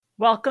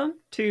Welcome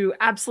to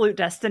Absolute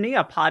Destiny,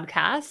 a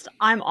podcast.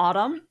 I'm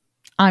Autumn.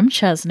 I'm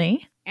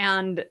Chesney.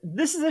 And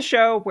this is a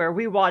show where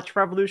we watch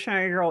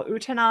Revolutionary Girl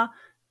Utena,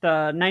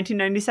 the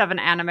 1997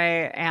 anime.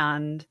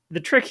 And the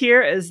trick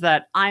here is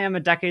that I am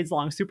a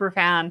decades-long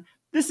superfan.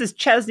 This is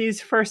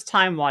Chesney's first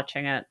time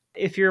watching it.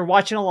 If you're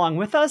watching along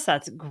with us,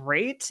 that's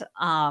great.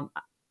 I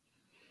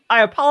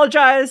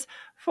apologize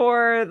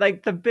for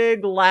the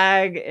big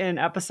lag in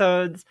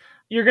episodes.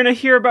 You're going to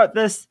hear about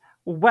this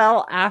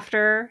well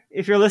after.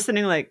 If you're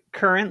listening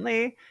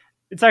currently,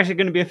 it's actually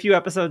going to be a few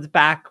episodes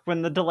back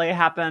when the delay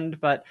happened,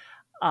 but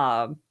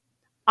I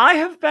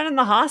have been in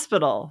the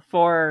hospital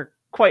for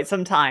quite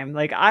some time.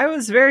 I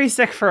was very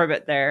sick for a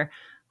bit there.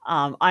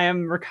 I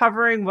am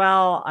recovering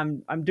well.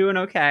 I'm doing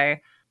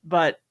okay,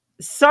 but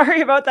sorry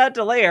about that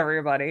delay,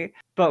 everybody.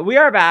 But we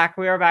are back.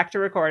 We are back to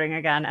recording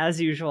again as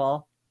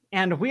usual,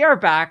 and we are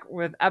back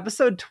with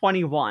episode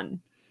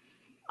 21.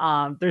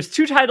 There's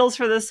two titles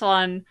for this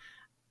one.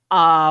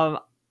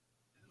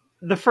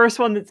 The first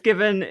one that's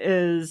given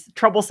is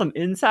Troublesome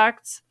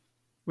Insects,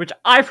 which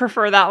I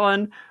prefer that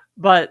one,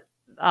 but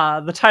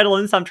the title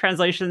in some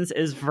translations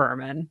is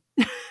Vermin.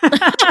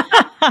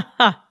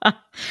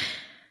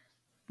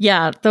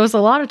 Yeah, there was a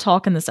lot of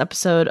talk in this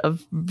episode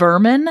of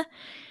vermin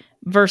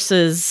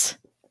versus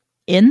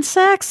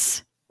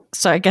insects.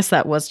 So I guess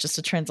that was just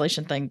a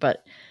translation thing,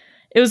 but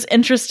it was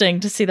interesting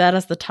to see that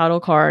as the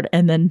title card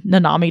and then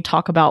Nanami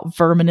talk about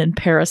vermin and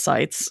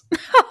parasites.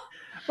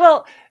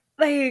 Well,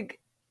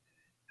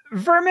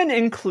 vermin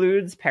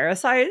includes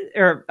parasite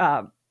or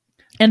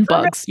and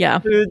bugs, yeah.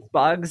 Includes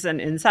bugs and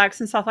insects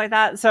and stuff like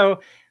that. So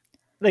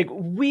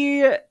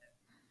we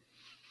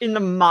in the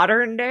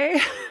modern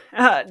day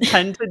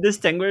tend to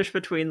distinguish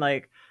between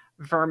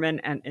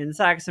vermin and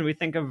insects, and we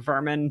think of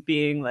vermin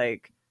being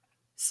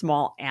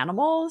small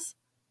animals.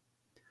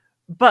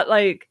 But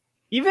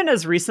even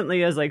as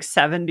recently as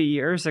 70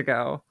 years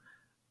ago,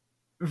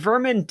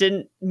 vermin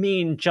didn't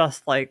mean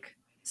just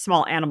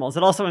small animals.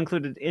 It also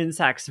included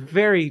insects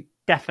very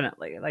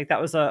definitely. That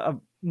was a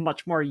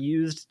much more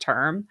used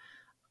term.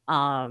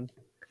 Kafka's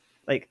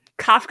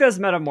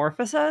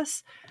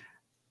Metamorphosis,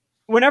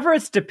 whenever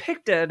it's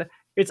depicted,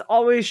 it's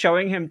always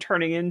showing him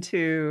turning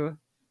into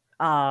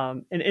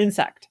an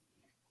insect,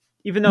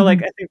 even though I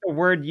think the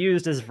word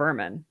used is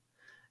vermin.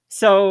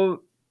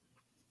 So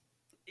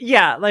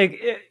yeah,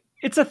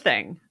 it's a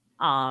thing.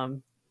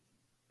 The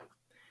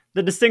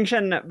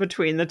distinction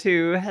between the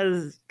two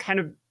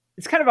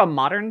it's kind of a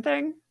modern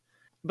thing,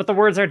 but the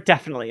words are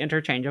definitely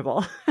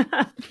interchangeable.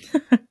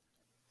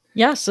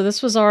 Yeah, so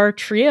this was our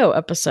trio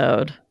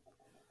episode.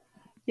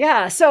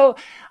 Yeah, so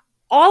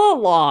all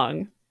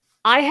along,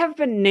 I have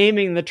been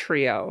naming the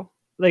trio,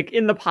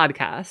 in the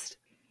podcast,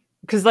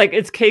 because,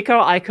 it's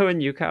Keiko, Aiko,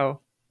 and Yuko.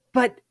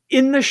 But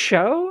in the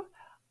show,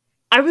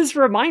 I was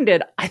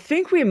reminded, I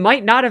think we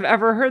might not have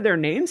ever heard their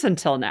names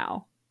until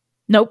now.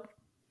 Nope.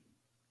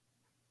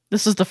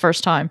 This is the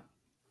first time.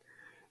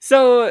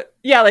 So,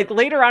 yeah,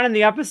 later on in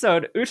the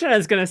episode, Utena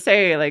is going to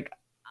say,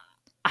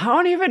 I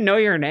don't even know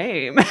your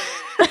name.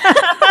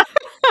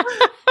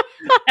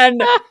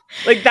 And,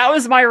 that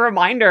was my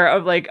reminder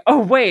of, oh,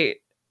 wait,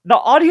 the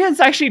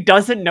audience actually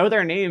doesn't know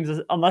their names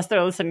unless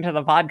they're listening to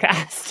the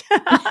podcast.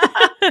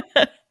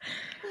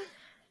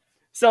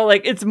 So,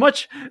 it's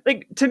much,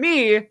 to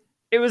me,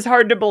 it was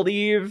hard to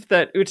believe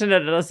that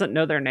Utena doesn't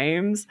know their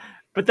names.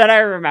 But then I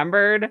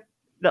remembered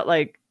that,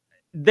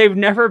 they've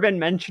never been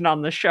mentioned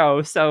on the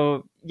show.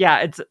 So, yeah,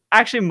 it's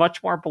actually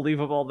much more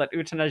believable that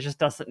Utena just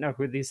doesn't know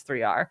who these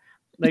three are.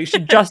 She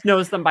just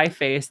knows them by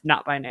face,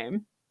 not by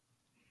name.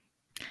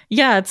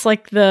 Yeah, it's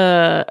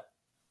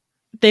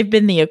they've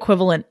been the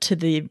equivalent to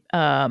the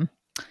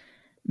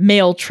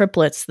male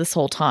triplets this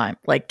whole time,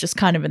 just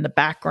kind of in the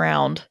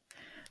background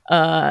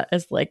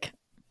as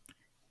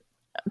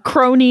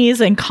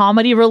cronies and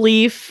comedy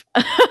relief.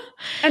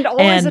 And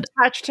always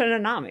attached to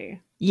Nanami.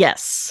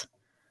 Yes.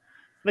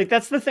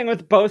 That's the thing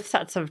with both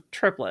sets of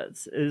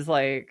triplets is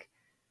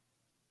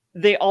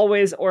they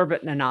always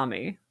orbit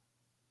Nanami.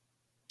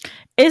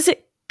 Is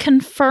it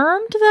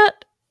confirmed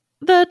that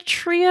the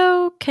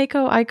trio,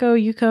 Keiko, Aiko,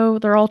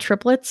 Yuko, they're all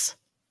triplets?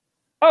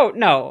 Oh,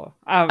 no.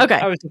 Okay.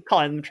 I was just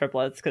calling them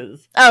triplets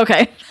because...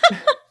 Okay.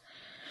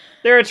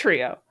 they're a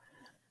trio.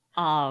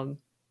 And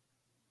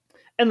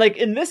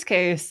in this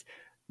case,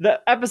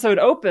 the episode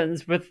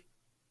opens with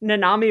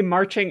Nanami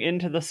marching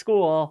into the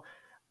school.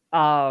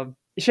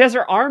 She has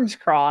her arms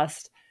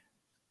crossed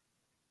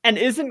and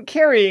isn't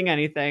carrying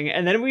anything.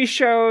 And then we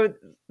show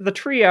the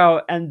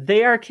trio and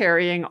they are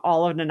carrying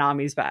all of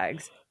Nanami's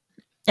bags.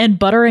 And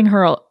buttering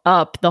her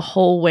up the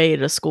whole way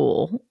to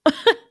school.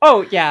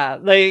 Oh, yeah.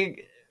 It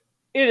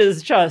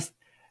is just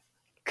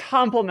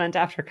compliment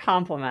after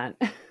compliment.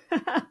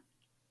 I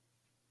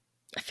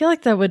feel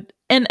like that would...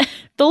 And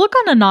the look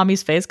on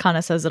Nanami's face kind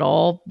of says it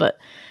all, but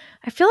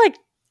I feel like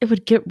it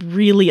would get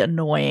really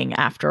annoying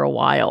after a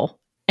while.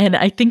 And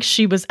I think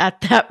she was at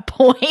that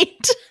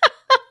point.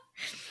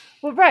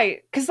 Well,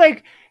 right. Because,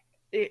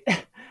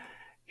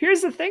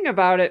 here's the thing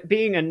about it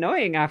being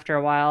annoying after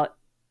a while.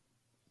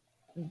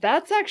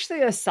 That's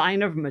actually a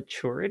sign of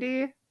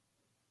maturity.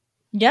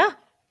 Yeah.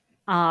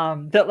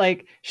 That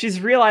like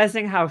she's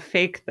realizing how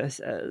fake this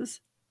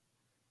is.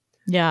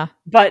 Yeah.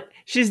 But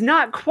she's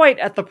not quite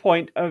at the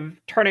point of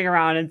turning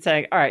around and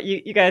saying, all right,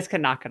 you guys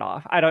can knock it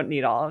off. I don't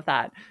need all of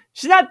that.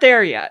 She's not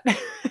there yet.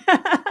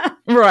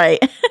 Right.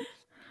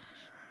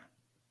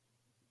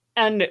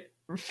 And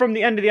from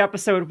the end of the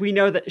episode, we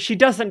know that she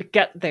doesn't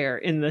get there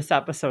in this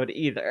episode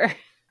either.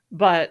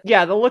 But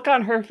yeah, the look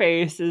on her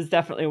face is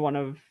definitely one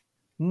of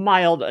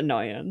mild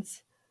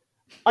annoyance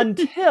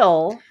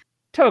until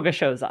Toga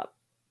shows up.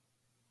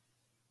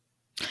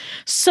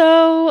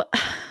 So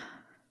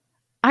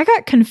I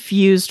got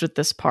confused with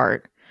this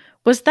part.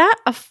 Was that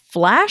a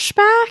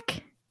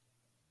flashback?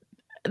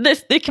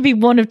 It could be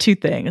one of two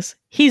things.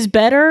 He's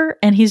better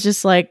and he's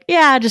just like,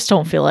 yeah, I just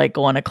don't feel like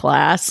going to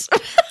class.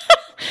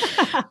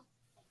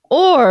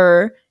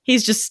 Or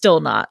he's just still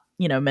not,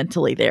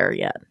 mentally there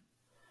yet.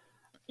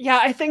 Yeah,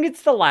 I think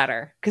it's the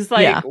latter. Because,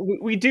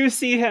 we do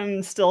see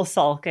him still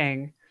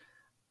sulking.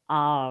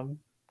 Yeah,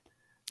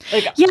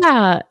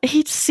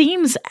 he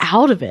seems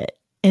out of it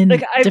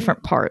in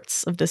different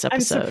parts of this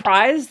episode. I'm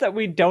surprised that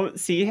we don't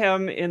see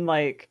him in,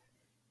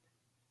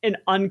 an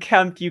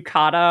unkempt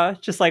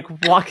yukata, just,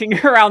 walking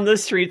around the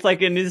streets,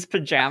 in his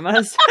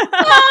pajamas.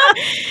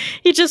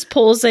 He just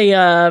pulls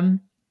a,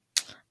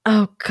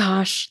 oh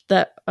gosh,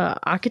 that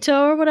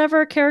Akito or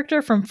whatever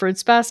character from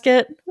Fruits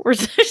Basket, where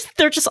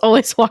they're just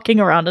always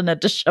walking around in a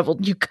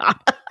disheveled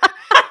yukata.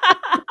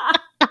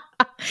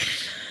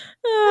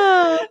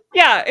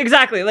 Yeah,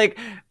 exactly.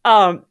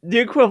 The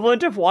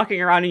equivalent of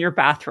walking around in your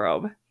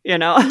bathrobe,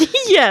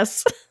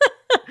 Yes.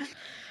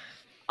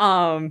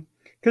 Because,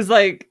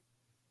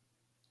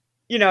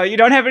 you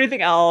don't have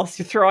anything else.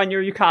 You throw on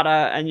your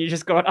yukata and you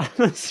just go out on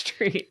the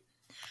street.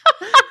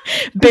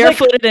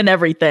 Barefooted and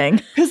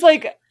everything. Because,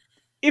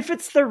 if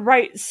it's the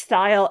right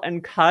style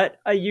and cut,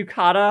 a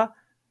yukata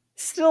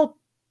still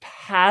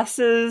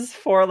passes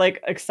for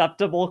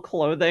acceptable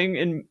clothing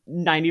in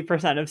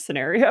 90% of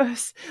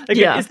scenarios.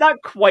 It's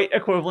not quite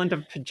equivalent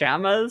of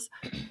pajamas,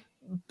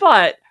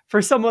 but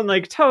for someone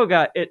like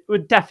Toga, it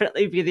would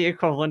definitely be the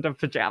equivalent of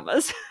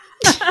pajamas.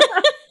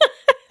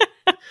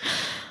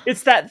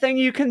 It's that thing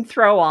you can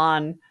throw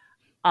on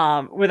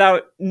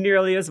without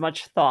nearly as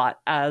much thought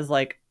as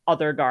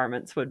other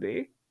garments would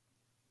be.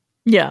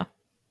 Yeah.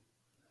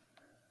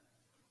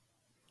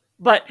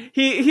 But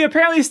he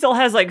apparently still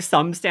has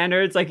some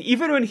standards.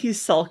 Even when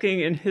he's sulking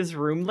in his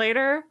room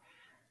later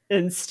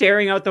and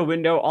staring out the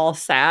window all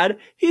sad,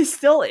 he's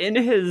still in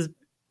his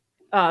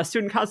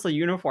student council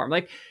uniform.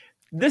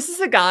 This is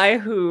a guy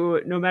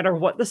who, no matter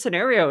what the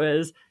scenario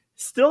is,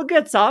 still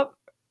gets up,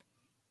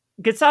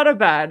 gets out of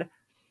bed,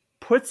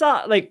 puts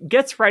on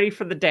gets ready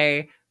for the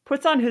day,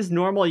 puts on his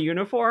normal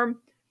uniform,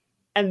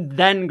 and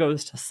then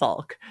goes to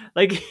sulk.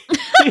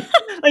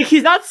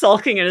 He's not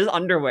sulking in his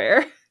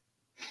underwear.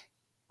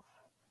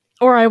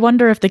 Or I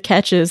wonder if the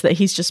catch is that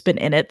he's just been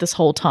in it this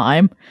whole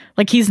time.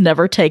 He's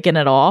never taken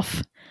it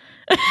off.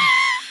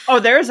 Oh,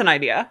 there's an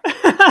idea.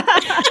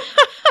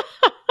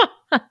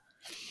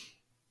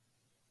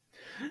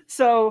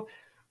 So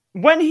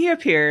when he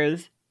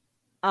appears,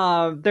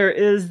 there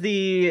is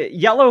the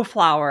yellow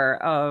flower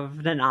of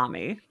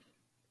Nanami.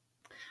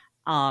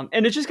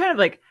 And it's just kind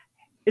of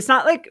it's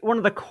not one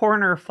of the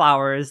corner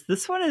flowers.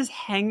 This one is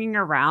hanging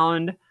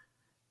around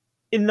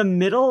in the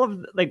middle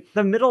of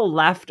the middle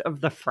left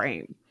of the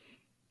frame.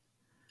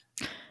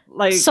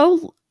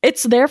 So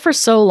it's there for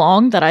so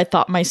long that I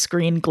thought my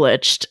screen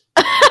glitched.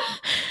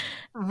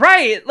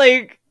 Right.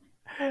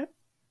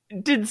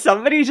 Did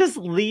somebody just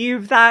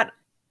leave that?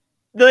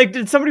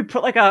 Did somebody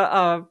put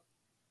a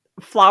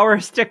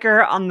flower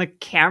sticker on the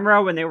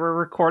camera when they were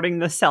recording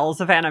the cells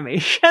of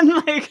animation?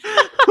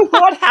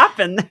 What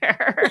happened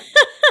there?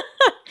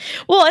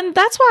 Well, and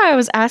that's why I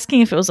was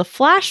asking if it was a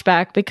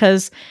flashback,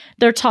 because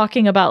they're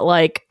talking about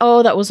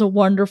oh, that was a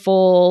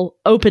wonderful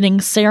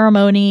opening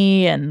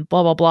ceremony and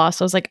blah, blah, blah.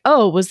 So I was like,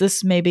 oh, was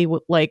this maybe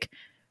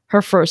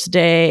her first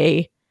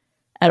day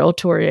at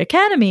Otori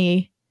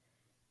Academy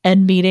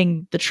and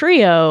meeting the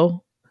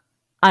trio?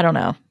 I don't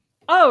know.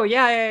 Oh,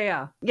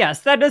 yeah.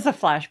 Yes, that is a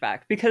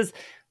flashback, because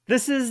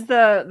this is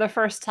the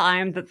first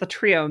time that the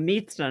trio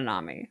meets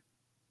Nanami.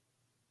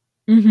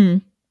 Mm-hmm.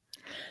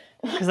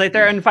 Because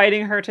they're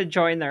inviting her to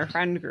join their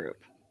friend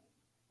group.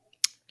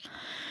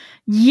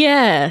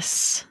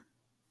 Yes.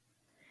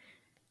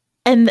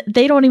 And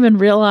they don't even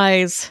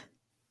realize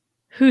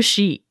who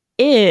she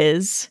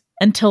is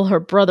until her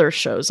brother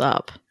shows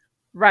up.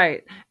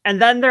 Right. And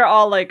then they're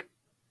all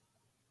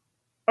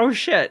oh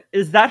shit,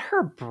 is that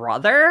her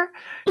brother?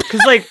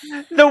 Because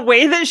the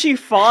way that she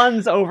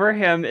fawns over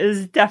him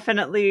is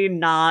definitely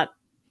not,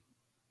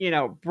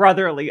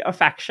 brotherly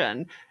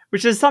affection.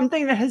 Which is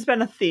something that has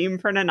been a theme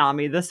for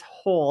Nanami this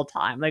whole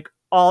time.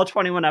 All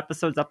 21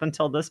 episodes up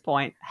until this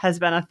point has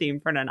been a theme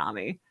for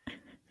Nanami.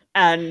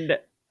 And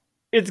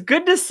it's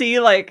good to see,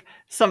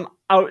 some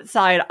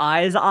outside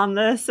eyes on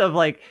this of,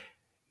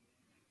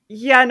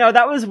 yeah, no,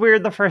 that was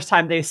weird the first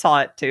time they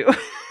saw it, too.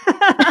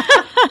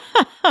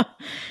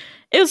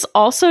 It was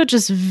also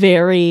just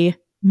very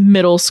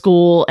middle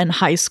school and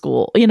high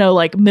school,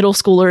 like middle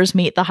schoolers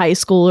meet the high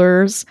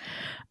schoolers,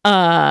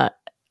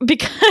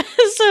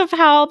 because of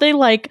how they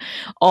like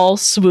all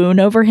swoon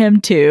over him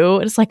too.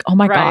 It's like, oh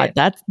my God,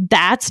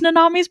 that's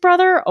Nanami's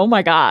brother. Oh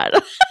my God.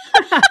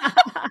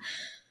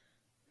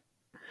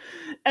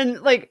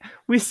 And like,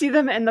 we see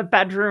them in the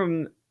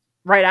bedroom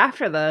right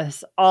after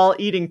this, all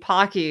eating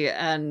Pocky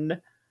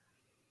and,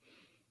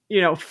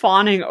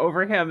 fawning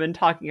over him and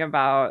talking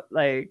about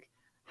like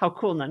how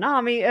cool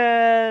Nanami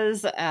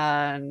is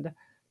and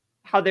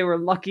how they were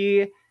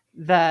lucky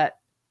that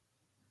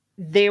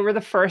they were the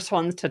first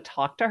ones to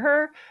talk to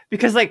her,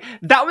 because like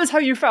that was how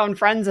you found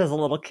friends as a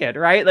little kid,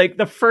 right? Like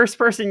the first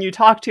person you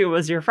talked to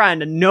was your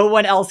friend and no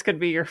one else could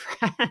be your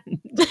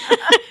friend.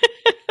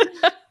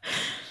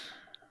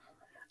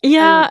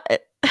 Yeah.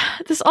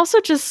 This also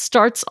just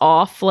starts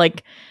off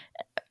like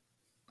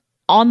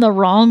on the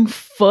wrong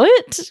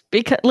foot,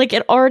 because like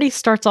it already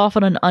starts off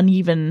on an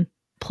uneven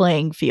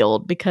playing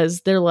field,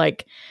 because they're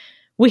like,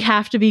 we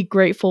have to be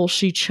grateful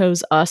she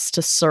chose us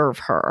to serve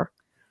her.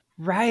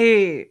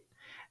 Right.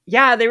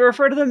 Yeah, they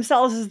refer to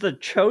themselves as the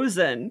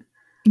Chosen.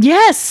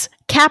 Yes,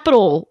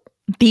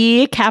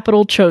 the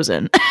capital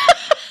Chosen.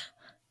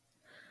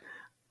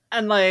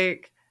 And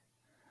like,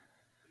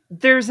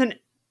 there's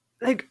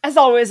as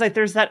always, like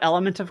there's that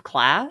element of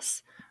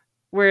class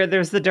where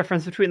there's the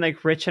difference between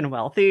like rich and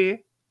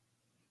wealthy,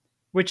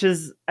 which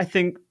is, I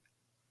think,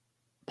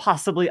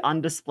 possibly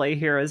on display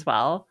here as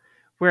well,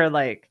 where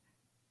like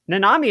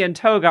Nanami and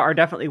Toga are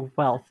definitely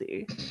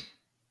wealthy.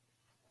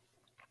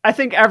 I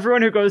think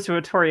everyone who goes to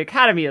a Tori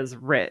Academy is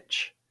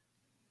rich.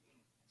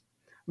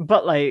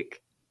 But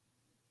like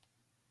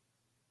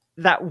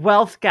that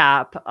wealth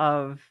gap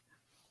of,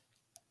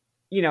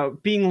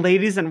 being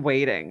ladies in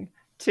waiting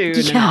to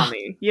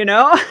Nanami,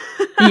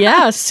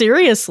 Yeah,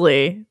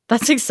 seriously.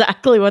 That's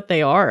exactly what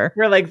they are.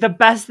 Where like the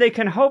best they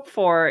can hope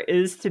for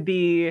is to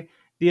be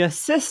the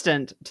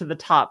assistant to the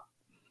top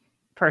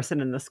person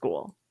in the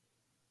school.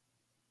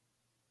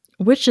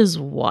 Which is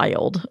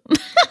wild.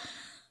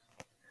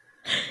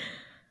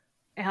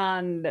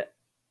 And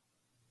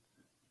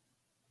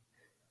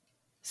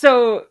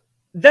so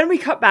then we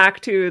cut back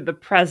to the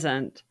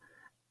present,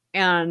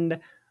 and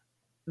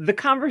the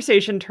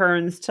conversation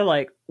turns to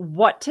like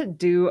what to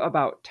do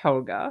about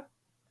Toga.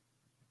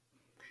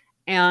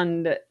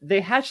 And they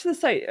hatch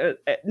this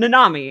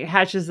Nanami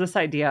hatches this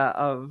idea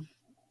of,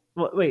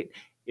 wait,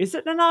 is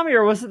it Nanami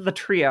or was it the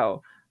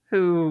trio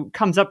who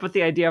comes up with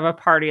the idea of a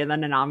party and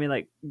then Nanami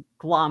like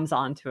gloms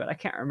onto it? I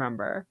can't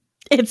remember.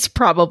 It's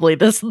probably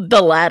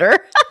the latter.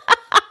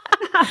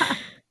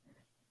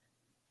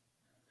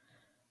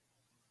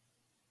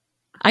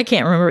 I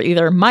can't remember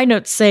either. My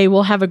notes say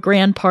we'll have a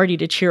grand party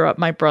to cheer up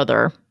my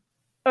brother.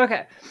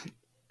 Okay.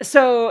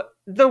 So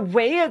the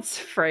way it's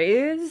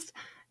phrased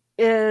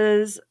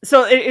is,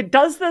 so it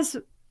does this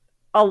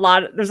a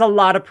lot. There's a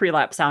lot of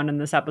prelapse sound in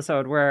this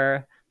episode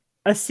where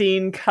a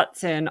scene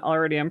cuts in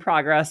already in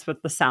progress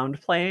with the sound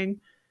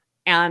playing.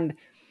 And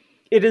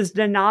it is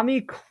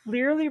Nanami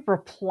clearly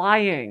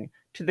replying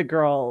to the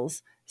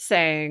girls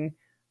saying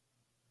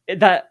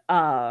that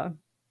a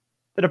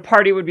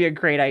party would be a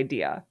great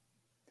idea.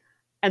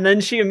 And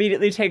then she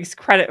immediately takes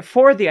credit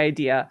for the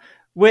idea,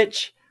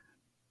 which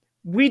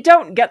we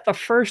don't get the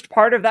first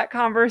part of that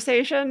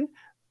conversation,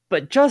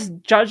 but just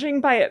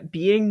judging by it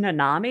being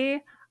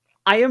Nanami,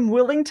 I am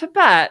willing to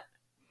bet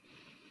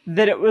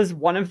that it was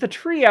one of the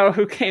trio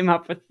who came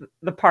up with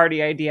the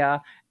party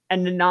idea,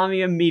 and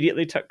Nanami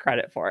immediately took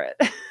credit for it.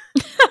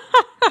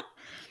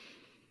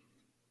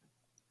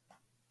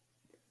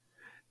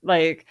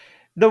 Like,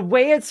 the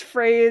way it's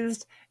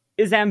phrased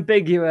is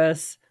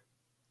ambiguous,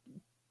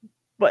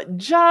 but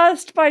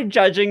just by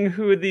judging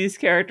who these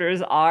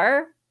characters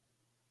are,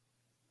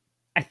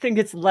 I think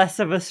it's less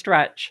of a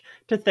stretch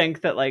to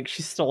think that, like,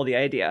 she stole the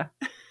idea.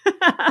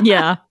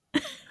 Yeah.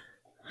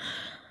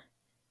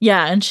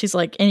 Yeah, and she's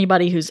like,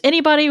 anybody who's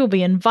anybody will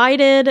be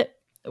invited,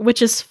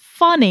 which is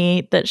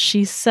funny that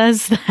she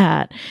says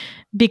that,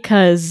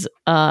 because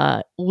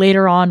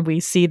later on we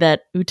see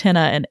that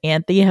Utena and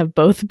Anthy have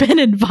both been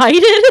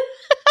invited.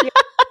 Yeah.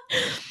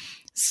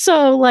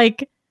 So,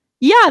 like,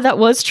 yeah, that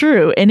was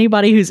true.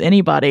 Anybody who's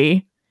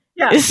anybody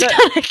is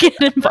gonna get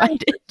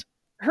invited.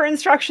 Her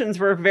instructions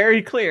were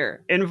very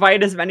clear.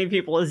 Invite as many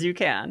people as you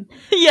can.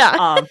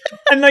 Yeah.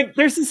 And like,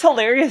 there's this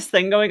hilarious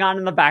thing going on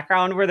in the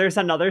background where there's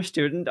another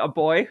student, a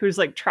boy, who's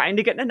like trying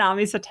to get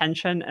Nanami's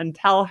attention and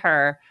tell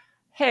her,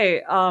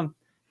 hey,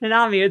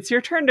 Nanami, it's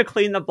your turn to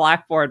clean the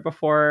blackboard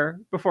before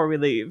we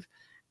leave.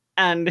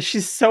 And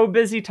she's so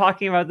busy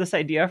talking about this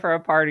idea for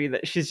a party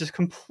that she's just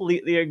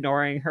completely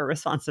ignoring her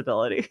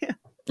responsibility.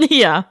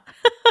 Yeah.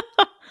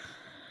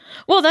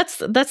 Well, that's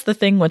the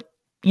thing with,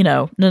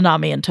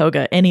 Nanami and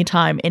Toga.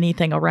 Anytime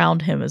anything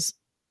around him is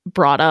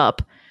brought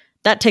up,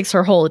 that takes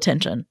her whole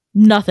attention.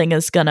 Nothing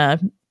is gonna,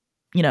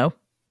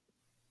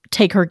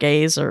 take her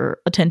gaze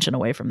or attention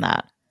away from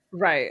that.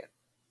 Right.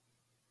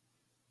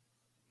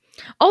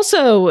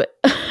 Also,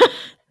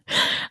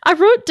 I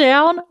wrote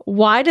down,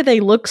 why do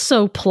they look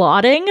so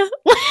plotting?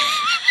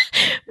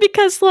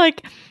 Because,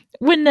 like,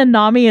 when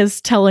Nanami is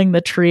telling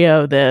the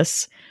trio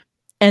this,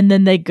 and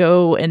then they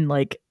go and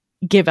like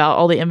give out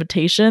all the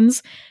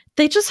invitations,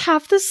 they just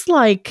have this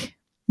like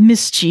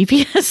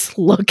mischievous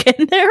look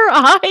in their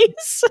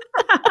eyes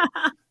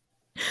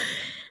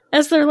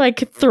as they're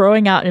like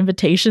throwing out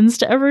invitations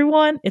to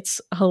everyone. It's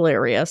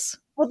hilarious.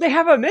 Well, they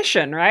have a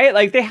mission, right?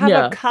 Like they have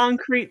a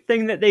concrete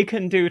thing that they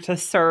can do to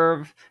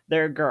serve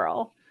their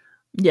girl.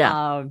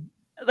 Yeah.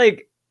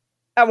 Like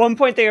at one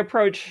point they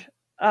approach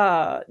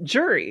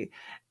Jury,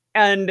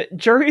 and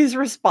Jury's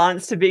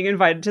response to being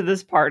invited to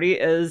this party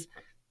is,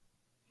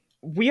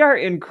 "We are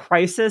in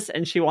crisis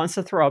and she wants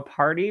to throw a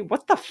party.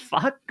 What the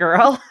fuck,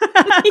 girl?"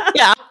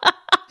 Yeah.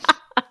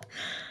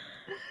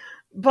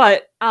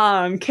 But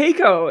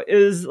Keiko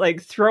is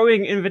like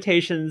throwing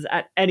invitations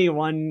at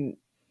anyone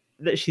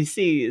that she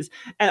sees.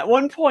 And at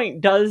one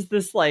point does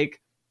this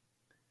like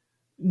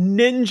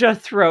ninja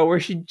throw where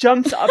she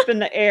jumps up in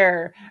the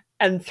air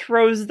and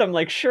throws them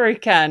like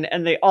shuriken,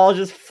 and they all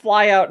just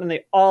fly out and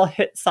they all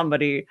hit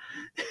somebody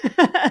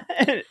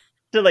to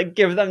like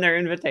give them their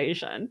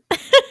invitation.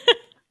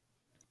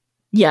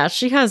 Yeah,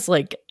 she has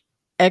like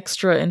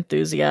extra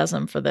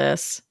enthusiasm for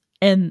this.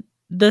 And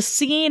the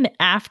scene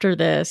after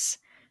this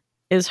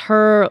is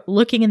her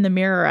looking in the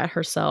mirror at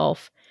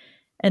herself,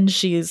 and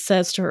she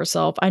says to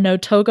herself, "I know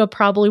Toga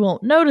probably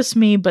won't notice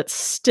me, but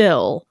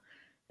still,"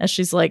 as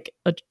she's like,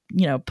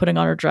 putting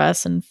on her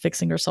dress and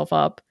fixing herself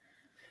up.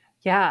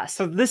 Yeah,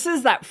 so this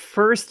is that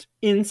first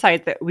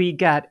insight that we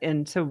get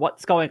into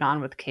what's going on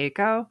with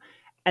Keiko,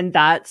 and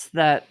that's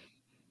that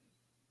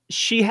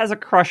she has a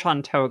crush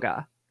on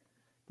Toga.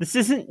 This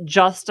isn't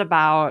just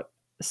about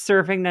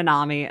serving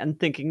Nanami and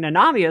thinking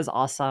Nanami is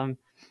awesome.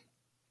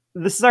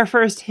 This is our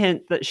first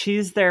hint that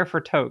she's there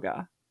for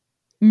Toga.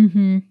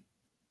 Mm-hmm.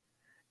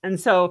 And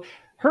so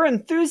her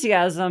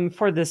enthusiasm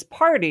for this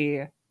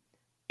party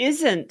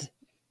isn't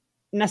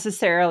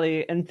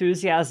necessarily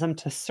enthusiasm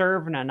to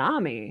serve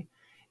Nanami.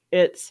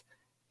 It's,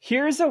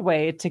 here's a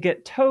way to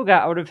get Toga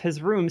out of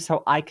his room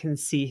so I can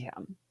see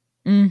him.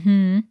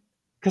 Mm-hmm.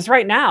 Because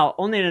right now,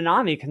 only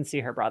Nanami can see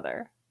her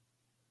brother.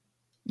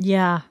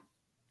 Yeah.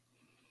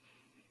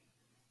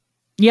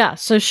 Yeah,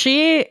 so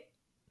she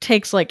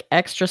takes like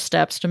extra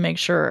steps to make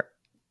sure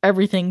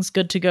everything's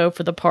good to go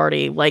for the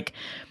party. Like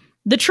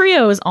the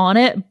trio is on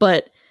it,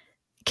 but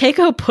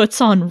Keiko puts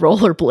on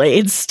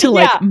rollerblades to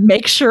like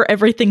make sure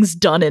everything's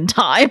done in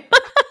time.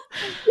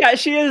 Yeah,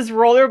 she is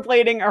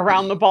rollerblading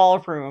around the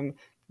ballroom,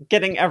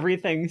 getting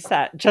everything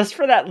set just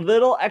for that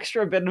little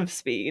extra bit of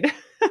speed.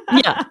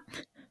 Yeah.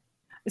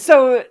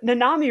 So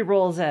Nanami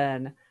rolls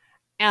in,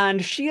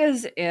 and she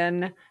is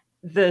in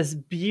this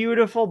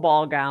beautiful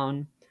ball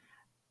gown.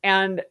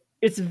 And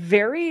it's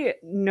very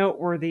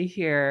noteworthy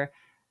here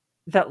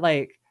that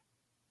like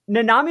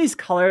Nanami's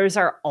colors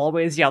are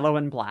always yellow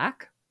and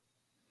black.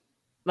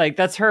 Like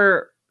that's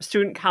her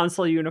student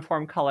council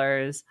uniform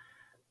colors.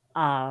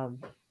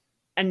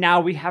 And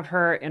now we have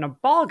her in a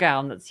ball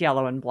gown that's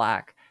yellow and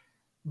black.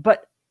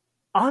 But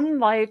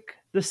unlike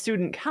the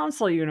student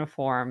council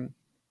uniform,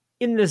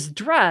 in this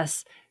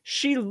dress,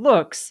 she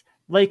looks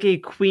like a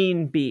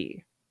queen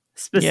bee,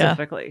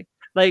 specifically. Yeah.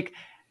 Like,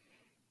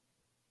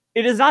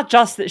 it is not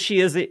just that she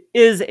is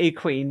a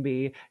queen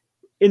bee.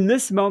 In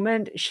this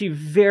moment, she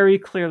very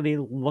clearly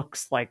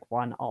looks like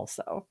one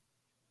also.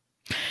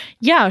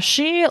 Yeah,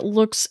 she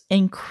looks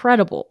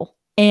incredible.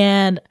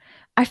 And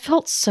I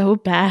felt so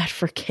bad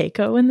for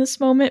Keiko in this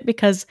moment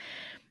because,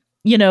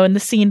 in the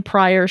scene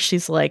prior,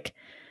 she's like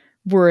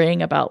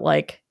worrying about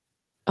like,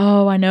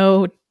 oh, I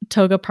know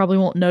Toga probably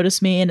won't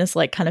notice me, and is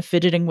like kind of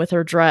fidgeting with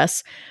her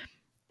dress.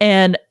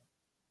 And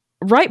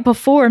right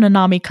before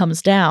Nanami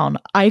comes down,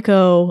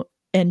 Aiko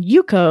and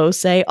Yuko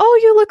say, "Oh,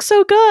 you look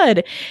so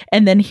good."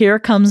 And then here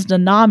comes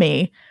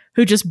Nanami,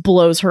 who just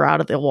blows her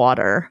out of the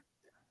water.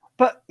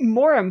 But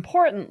more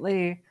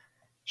importantly,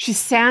 she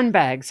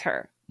sandbags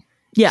her.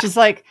 Yeah. She's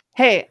like,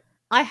 "Hey,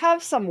 I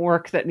have some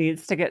work that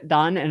needs to get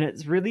done and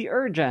it's really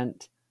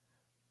urgent.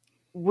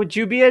 Would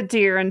you be a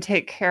dear and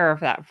take care of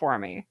that for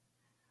me?"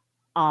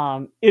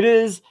 It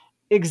is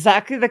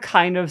exactly the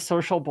kind of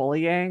social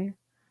bullying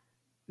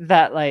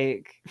that,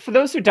 like, for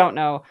those who don't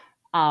know,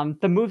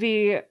 the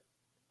movie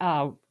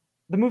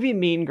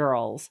Mean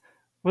Girls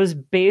was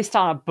based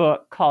on a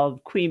book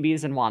called Queen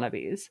Bees and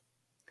Wannabes.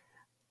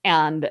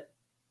 And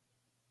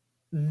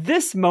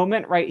this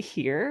moment right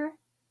here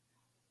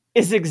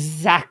is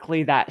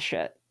exactly that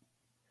shit.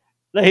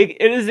 Like,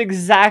 it is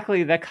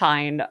exactly the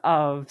kind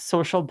of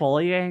social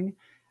bullying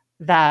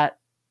that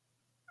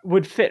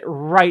would fit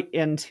right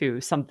into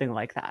something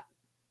like that.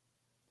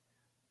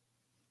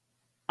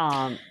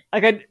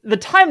 The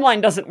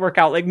timeline doesn't work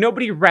out. Like,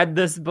 nobody read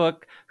this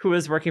book who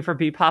was working for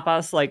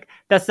B-Papas. Like,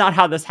 that's not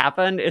how this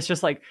happened. It's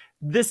just like,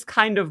 this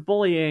kind of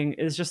bullying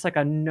is just like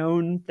a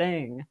known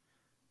thing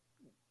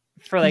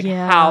for like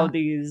how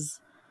these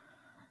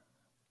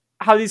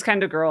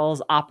kind of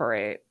girls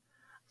operate.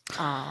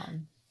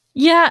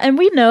 Yeah, and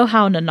we know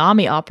how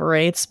Nanami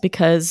operates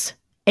because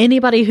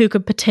anybody who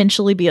could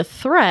potentially be a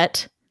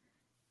threat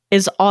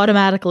is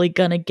automatically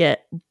gonna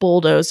get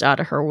bulldozed out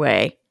of her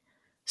way.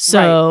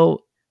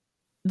 So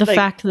the Like-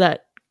 fact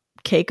that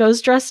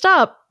Keiko's dressed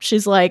up,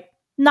 she's like,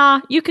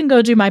 nah, you can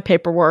go do my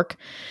paperwork.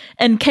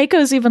 And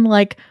Keiko's even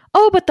like,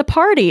 oh, but the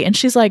party. And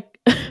she's like,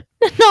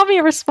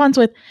 Nanami responds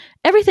with,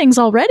 everything's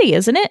all ready,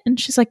 isn't it? And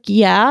she's like,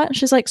 yeah. And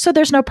she's like, so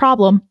there's no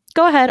problem.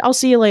 Go ahead. I'll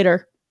see you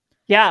later.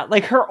 Yeah,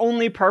 like her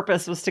only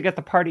purpose was to get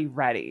the party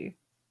ready.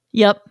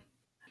 Yep.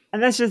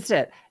 And that's just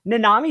it.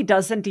 Nanami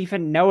doesn't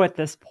even know at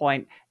this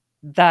point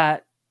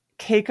that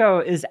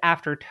Keiko is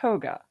after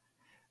Toga,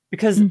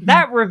 because Mhm.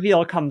 that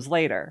reveal comes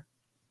later.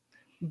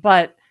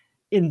 But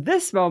in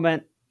this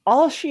moment,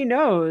 all she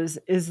knows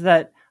is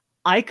that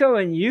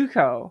Aiko and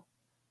Yuko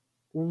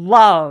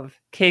love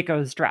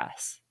Keiko's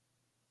dress.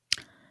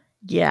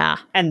 Yeah.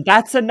 And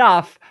that's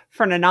enough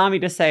for Nanami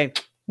to say,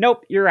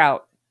 nope, you're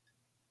out.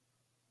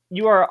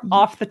 You are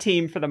off the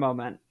team for the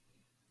moment.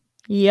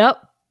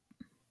 Yep.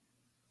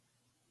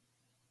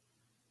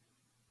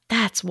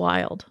 That's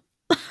wild.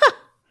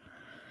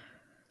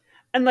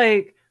 And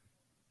like,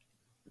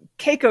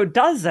 Keiko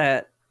does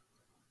it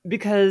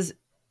because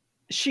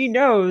she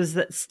knows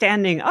that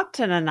standing up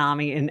to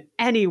Nanami in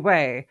any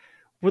way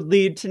would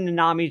lead to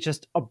Nanami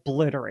just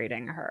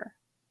obliterating her.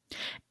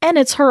 And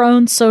it's her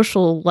own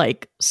social,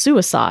 like,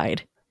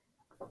 suicide.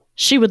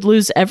 She would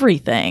lose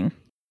everything.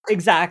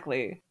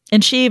 Exactly.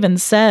 And she even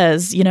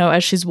says, you know,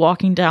 as she's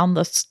walking down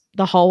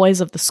the hallways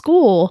of the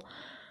school,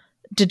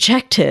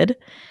 dejected,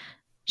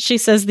 she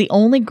says the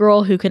only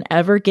girl who can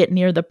ever get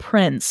near the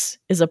prince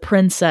is a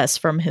princess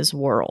from his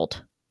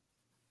world.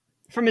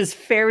 From his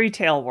fairy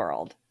tale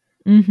world.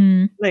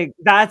 Mm-hmm. Like,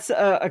 that's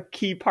a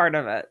key part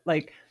of it.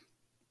 Like,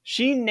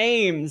 she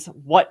names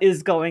what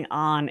is going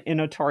on in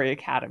Otori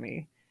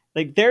Academy.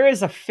 Like, there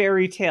is a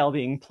fairy tale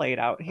being played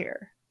out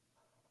here.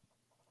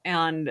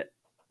 And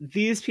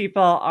these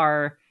people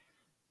are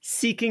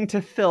seeking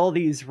to fill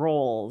these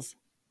roles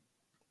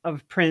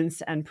of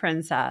prince and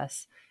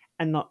princess.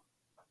 And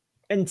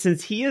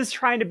since he is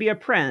trying to be a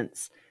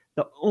prince,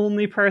 the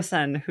only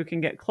person who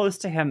can get close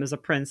to him is a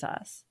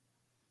princess.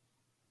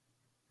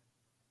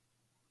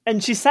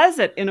 And she says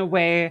it in a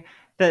way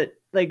that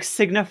like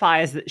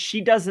signifies that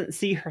she doesn't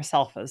see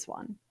herself as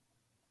one.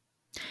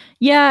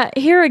 Yeah,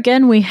 here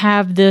again we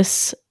have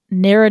this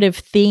narrative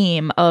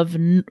theme of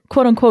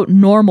quote unquote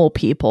normal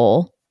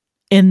people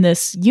in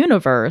this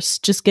universe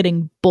just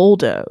getting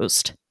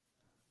bulldozed.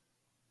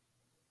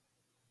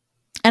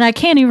 And I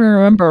can't even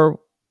remember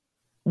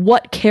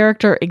what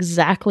character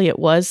exactly it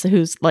was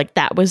who's like,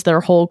 that was their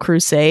whole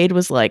crusade,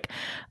 was like,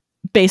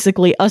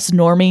 basically us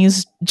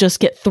normies just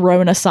get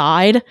thrown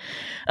aside.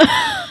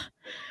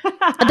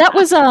 That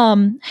was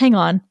hang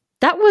on.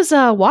 That was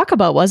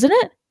Wakaba, wasn't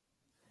it?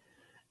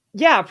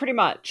 Yeah, pretty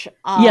much.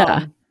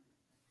 Yeah.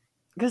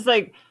 Because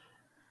like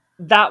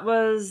that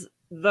was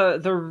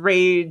the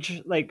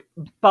rage like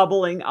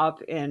bubbling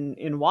up in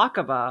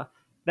Wakaba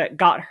that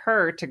got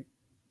her to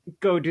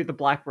go do the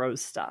Black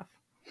Rose stuff.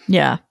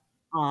 Yeah.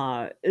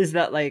 Is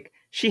that like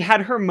she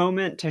had her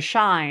moment to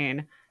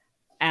shine,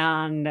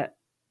 and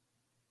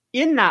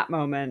in that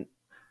moment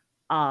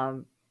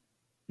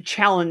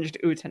challenged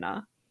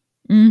Utena.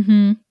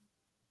 Mm-hmm.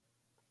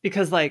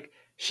 Because like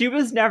she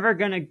was never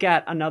gonna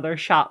get another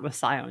shot with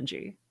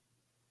Saionji.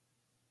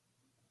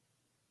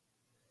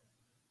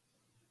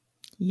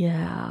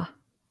 Yeah.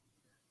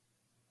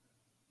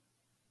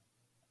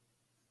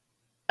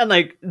 And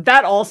like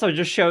that also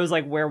just shows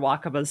like where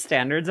Wakaba's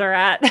standards are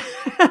at.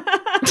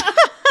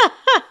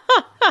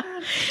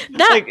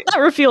 That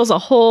reveals a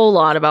whole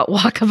lot about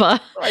Wakaba.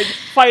 Like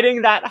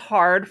fighting that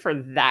hard for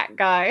that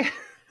guy.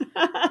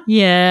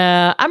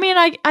 Yeah. I mean,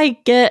 I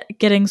get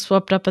getting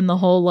swept up in the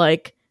whole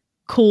like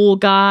cool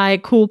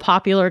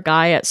popular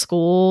guy at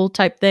school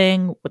type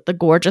thing with the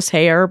gorgeous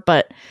hair,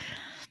 but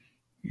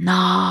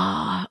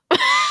nah.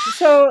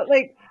 So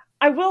like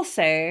I will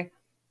say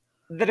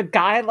that a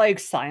guy like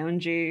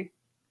Saionji,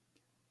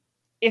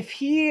 if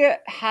he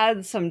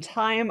had some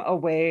time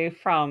away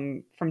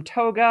from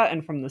Toga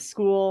and from the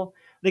school,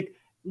 like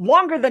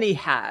longer than he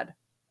had,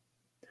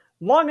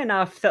 long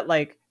enough that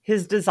like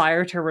his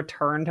desire to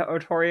return to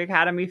Otori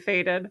Academy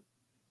faded.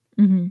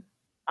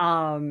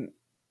 Mm-hmm.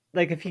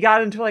 Like if he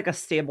got into like a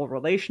stable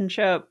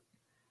relationship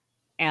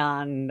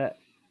and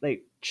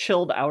like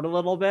chilled out a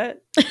little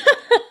bit.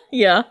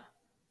 Yeah.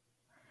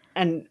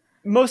 And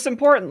most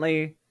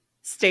importantly,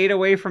 stayed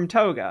away from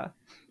Toga.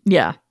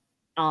 Yeah.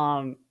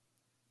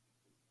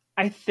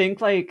 I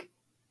think like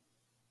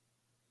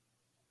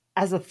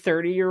as a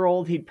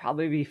 30-year-old, he'd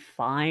probably be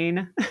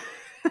fine.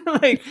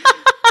 Like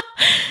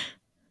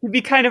he'd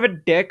be kind of a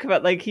dick,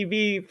 but like he'd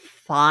be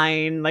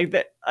fine. Like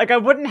that, like I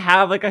wouldn't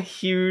have like a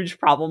huge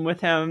problem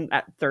with him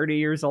at 30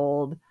 years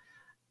old.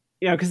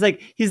 You know, because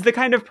like he's the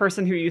kind of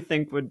person who you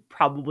think would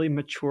probably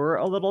mature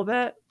a little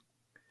bit.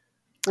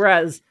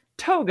 Whereas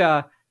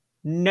Toga,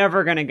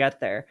 never gonna get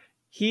there.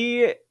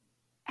 He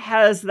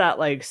has that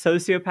like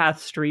sociopath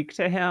streak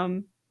to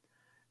him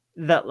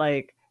that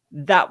like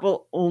that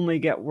will only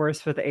get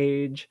worse with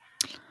age.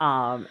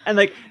 And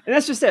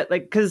that's just it.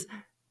 Like, because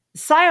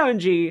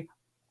Saionji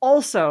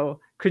also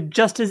could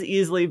just as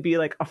easily be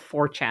like a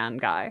 4chan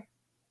guy.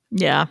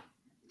 Yeah.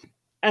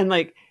 And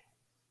like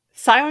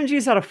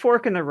Saionji's at a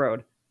fork in the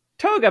road.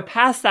 Toga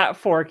passed that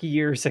fork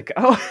years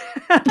ago.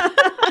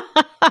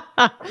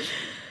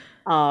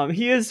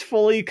 He is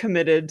fully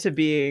committed to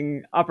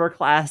being upper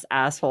class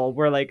asshole,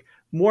 where like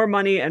more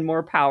money and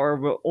more power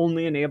will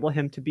only enable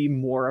him to be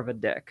more of a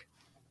dick.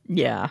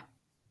 Yeah.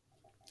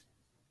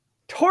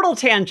 Total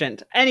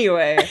tangent.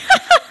 Anyway,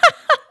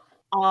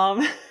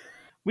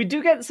 we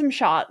do get some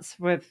shots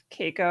with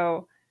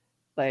Keiko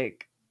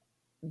like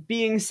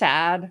being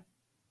sad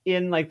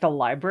in like the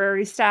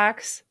library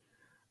stacks,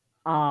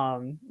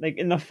 like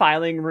in the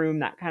filing room,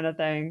 that kind of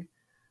thing.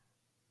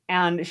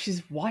 And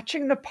she's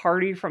watching the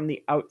party from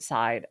the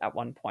outside at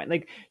one point.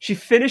 Like she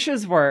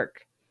finishes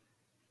work,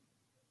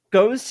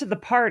 goes to the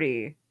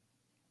party's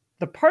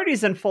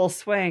in full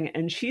swing,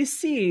 and she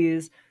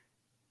sees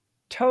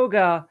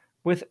Toga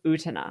with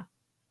Utena.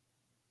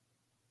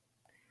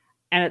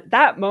 And at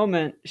that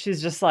moment,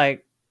 she's just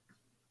like,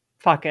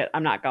 fuck it,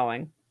 I'm not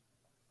going.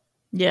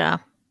 Yeah.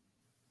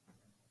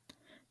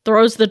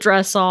 Throws the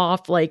dress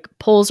off, like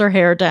pulls her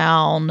hair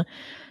down.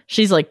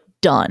 She's like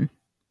done.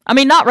 I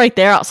mean, not right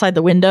there outside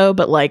the window,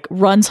 but like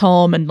runs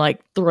home and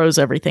like throws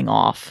everything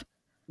off.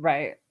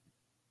 Right.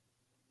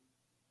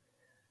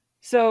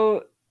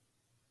 So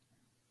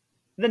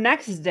the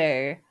next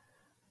day,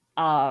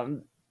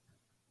 Utena,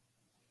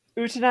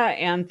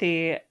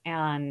 Anthy,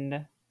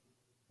 and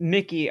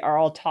Mickey are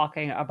all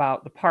talking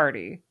about the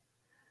party.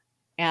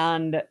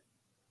 And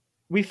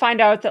we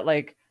find out that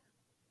like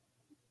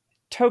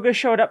Toga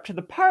showed up to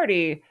the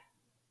party,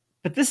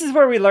 but this is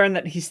where we learn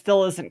that he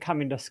still isn't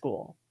coming to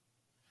school.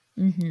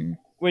 Mm-hmm.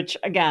 Which,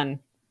 again,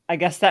 I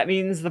guess that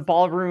means the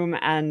ballroom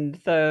and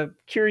the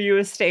Kiryu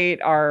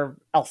estate are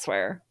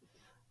elsewhere.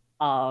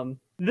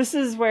 This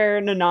is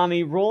where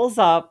Nanami rolls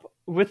up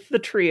with the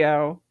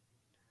trio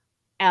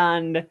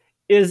and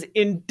is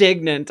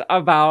indignant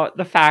about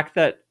the fact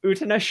that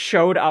Utena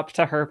showed up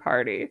to her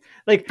party.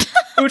 Like,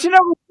 Utena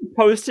was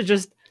supposed to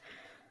just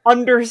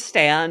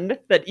understand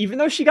that even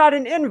though she got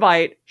an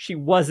invite, she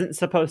wasn't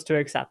supposed to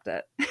accept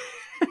it.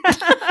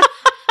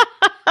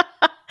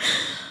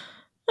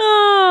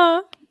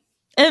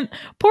 And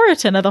poor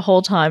Utena the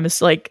whole time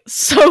is like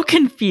so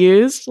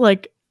confused.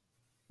 Like,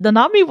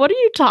 Nanami, what are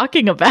you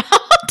talking about?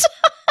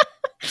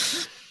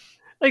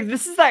 Like,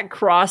 this is that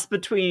cross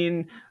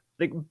between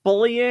like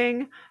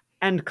bullying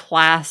and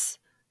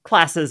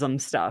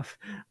classism stuff.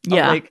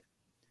 Yeah. Like,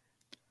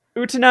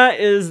 Utena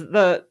is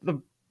the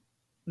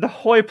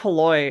hoi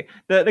polloi,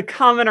 the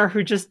commoner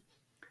who just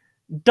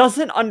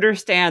doesn't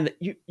understand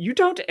that you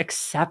don't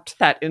accept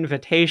that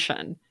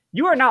invitation.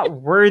 You are not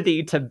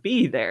worthy to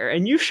be there,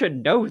 and you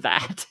should know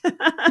that.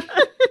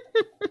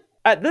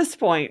 At this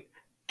point,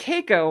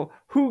 Keiko,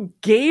 who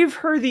gave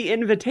her the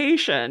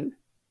invitation,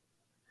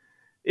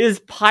 is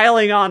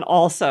piling on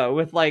also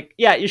with like,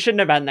 yeah, you shouldn't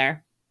have been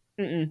there.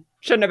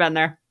 Shouldn't have been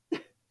there.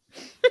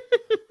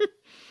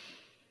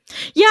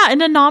 Yeah,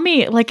 and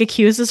Nanami like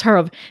accuses her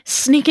of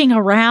sneaking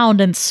around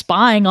and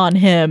spying on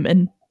him,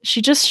 and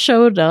she just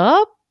showed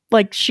up.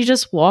 Like, she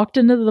just walked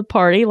into the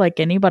party like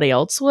anybody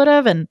else would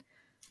have and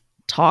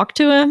talked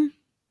to him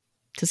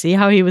to see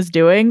how he was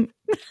doing.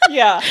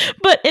 Yeah.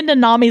 But in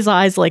Nanami's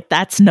eyes, like,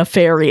 that's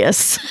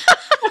nefarious.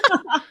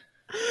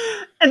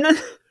 And then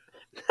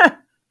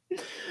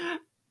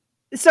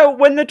so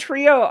when the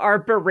trio are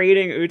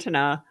berating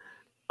Utena,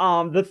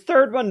 the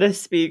third one to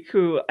speak,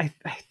 who I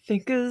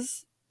think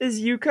is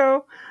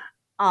Yuko,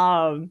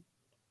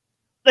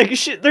 like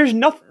there's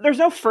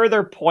no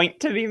further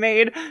point to be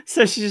made,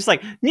 so she's just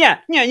like, yeah.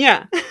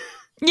 Yeah.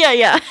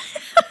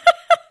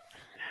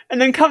 And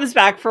then comes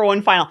back for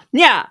one final,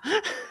 yeah.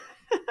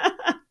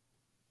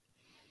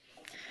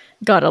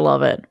 Gotta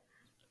love it.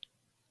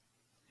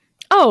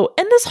 Oh,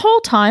 and this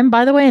whole time,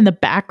 by the way, in the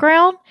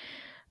background,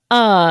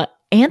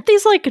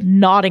 Anthy's like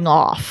nodding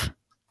off.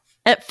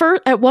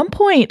 At one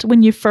point,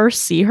 when you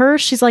first see her,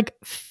 she's like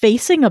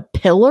facing a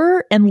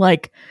pillar and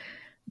like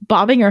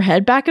bobbing her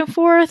head back and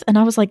forth. And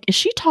I was like, is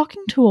she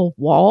talking to a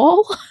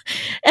wall?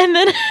 And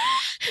then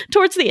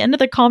towards the end of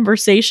the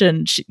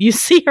conversation, you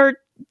see her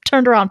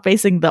turned around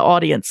facing the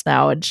audience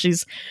now, and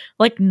she's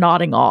like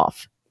nodding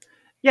off.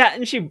 Yeah,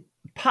 and she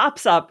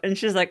pops up and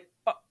she's like,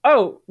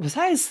 oh, was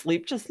I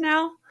asleep just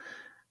now?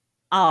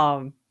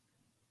 And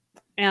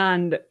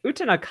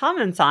Utena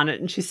comments on it,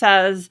 and she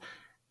says,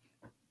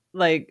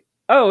 like,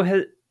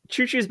 oh,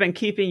 Chuchu's been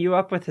keeping you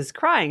up with his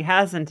crying,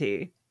 hasn't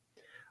he?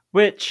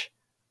 Which,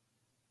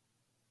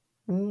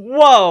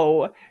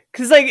 whoa.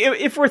 Because, like,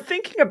 if we're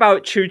thinking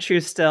about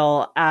Chuchu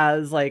still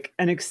as, like,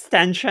 an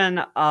extension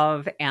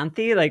of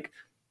Anthy, like,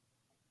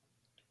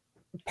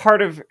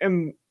 part of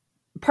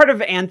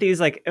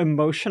Anthy's, like,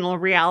 emotional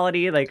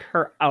reality, like,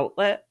 her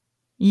outlet.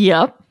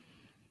 Yep.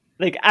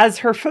 Like, as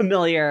her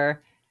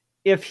familiar,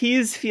 if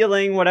he's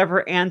feeling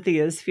whatever Anthy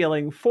is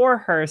feeling for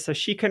her so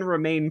she can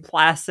remain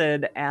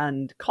placid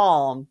and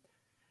calm,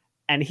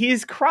 and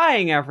he's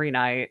crying every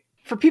night,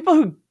 for people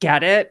who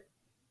get it,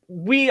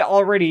 we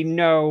already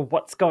know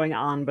what's going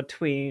on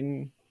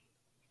between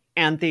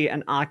Anthy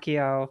and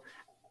Akio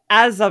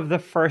as of the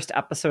first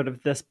episode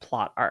of this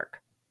plot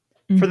arc.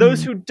 Mm-hmm. For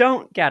those who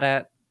don't get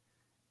it,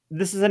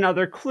 this is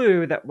another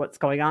clue that what's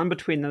going on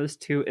between those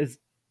two is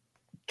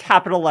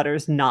capital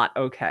letters not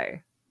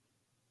okay.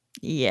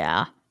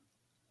 Yeah.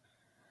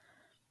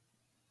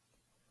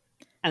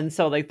 And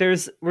so like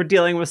we're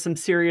dealing with some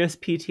serious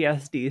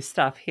PTSD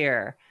stuff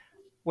here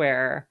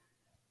where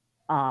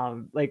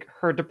like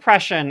her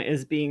depression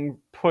is being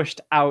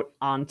pushed out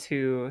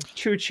onto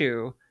Choo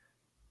Choo,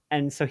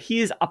 and so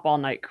he's up all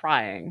night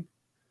crying.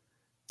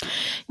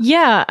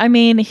 Yeah, I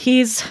mean,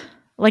 he's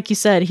like you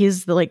said,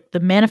 he's the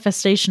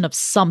manifestation of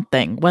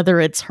something, whether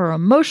it's her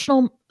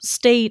emotional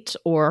state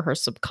or her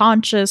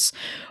subconscious,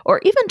 or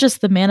even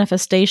just the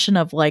manifestation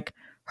of like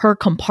her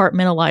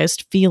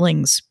compartmentalized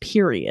feelings,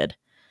 period.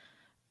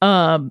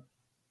 That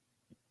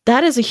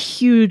is a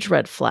huge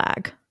red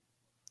flag.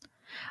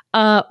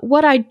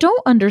 What I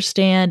don't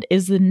understand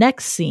is the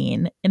next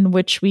scene in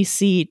which we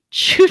see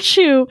Choo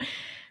Choo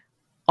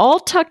all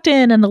tucked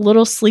in a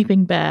little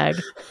sleeping bag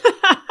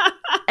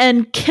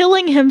and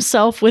killing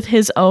himself with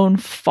his own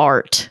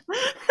fart.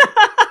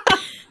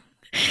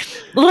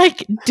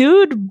 Like,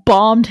 dude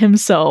bombed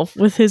himself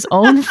with his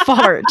own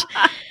fart,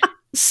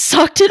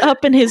 sucked it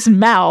up in his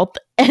mouth,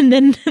 and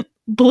then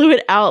blew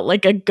it out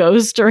like a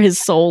ghost or his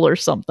soul or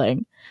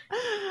something.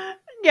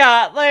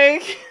 Yeah,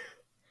 like...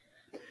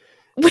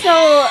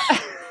 So...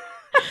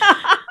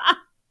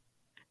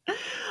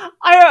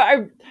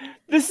 I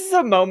this is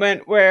a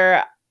moment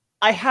where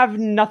I have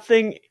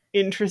nothing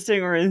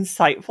interesting or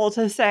insightful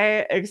to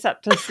say,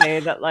 except to say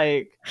that,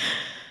 like,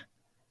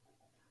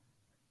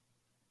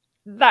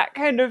 that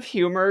kind of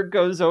humor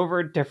goes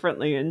over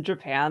differently in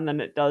Japan than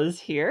it does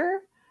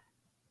here.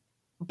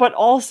 But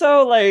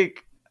also,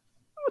 like,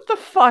 what the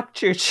fuck,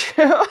 Choo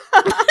Choo?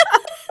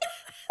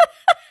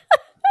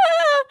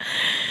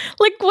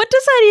 Like, what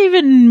does that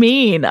even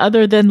mean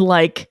other than,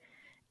 like,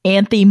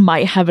 Anthe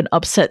might have an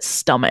upset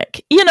stomach?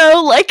 You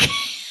know, like...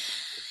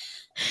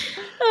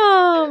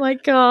 Oh my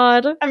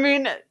god. I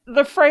mean,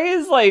 the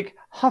phrase, like,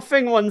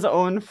 huffing one's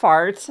own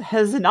farts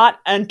has not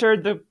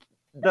entered the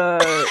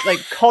like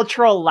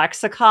cultural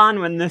lexicon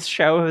when this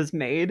show was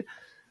made.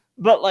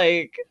 But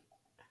like,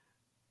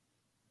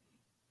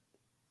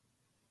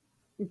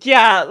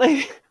 yeah,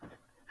 like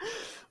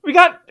we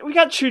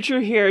got Choo Choo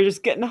here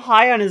just getting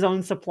high on his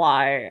own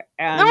supply,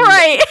 and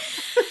right.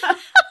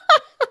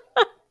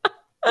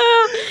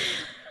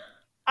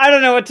 I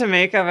don't know what to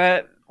make of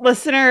it.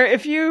 Listener,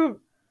 if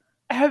you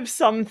have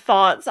some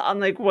thoughts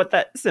on like what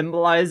that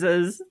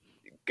symbolizes,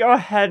 go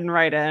ahead and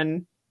write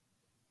in.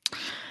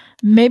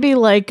 Maybe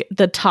like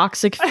the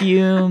toxic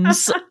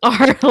fumes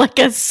are like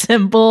a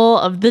symbol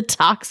of the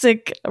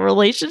toxic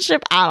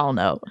relationship. I don't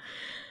know.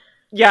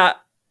 Yeah,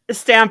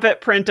 stamp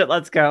it, print it,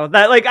 let's go.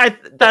 That like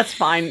that's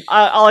fine.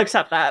 I'll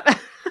accept that.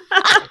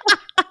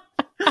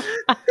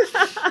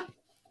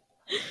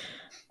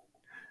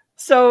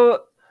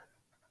 So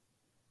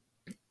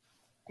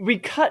we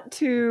cut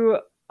to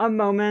a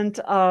moment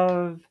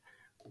of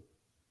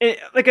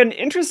like an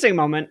interesting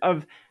moment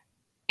of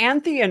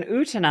Anthe and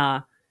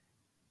Utena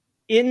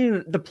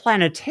in the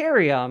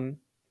planetarium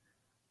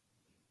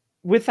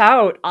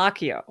without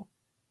Akio.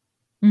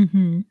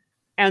 Mm-hmm.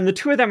 And the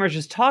two of them are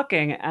just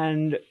talking,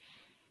 and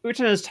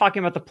Utena is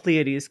talking about the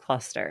Pleiades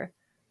cluster.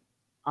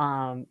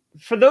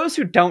 For those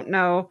who don't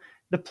know,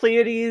 the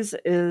Pleiades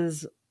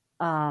is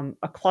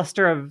a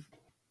cluster of,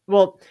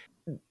 well,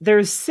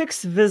 there's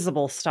 6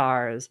 visible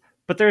stars,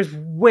 but there's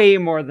way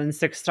more than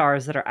 6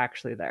 stars that are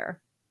actually there.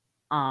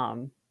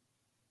 And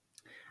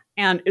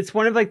it's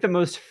one of like the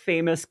most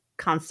famous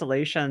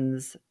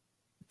constellations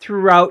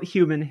throughout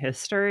human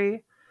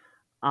history.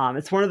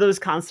 It's one of those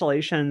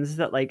constellations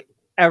that like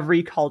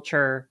every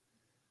culture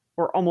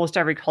or almost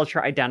every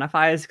culture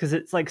identifies because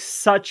it's like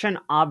such an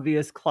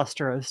obvious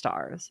cluster of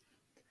stars.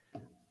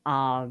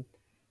 In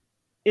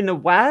the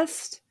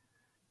West,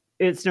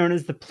 it's known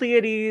as the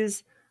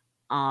Pleiades.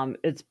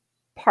 It's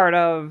part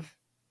of,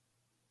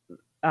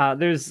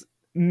 there's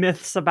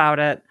myths about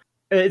it.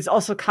 It's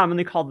also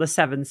commonly called the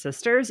Seven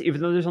Sisters,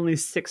 even though there's only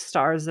 6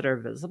 stars that are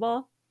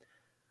visible.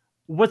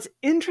 What's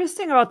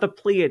interesting about the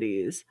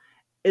Pleiades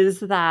is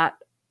that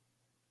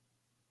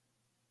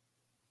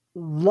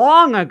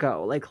long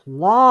ago, like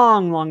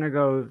long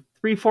ago,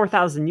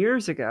 3,000-4,000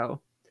 years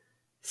ago,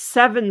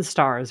 7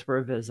 stars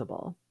were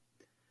visible.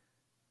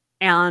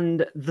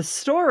 And the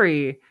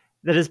story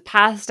that is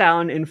passed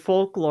down in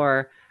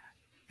folklore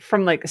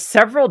from like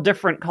several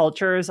different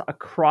cultures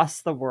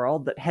across the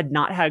world that had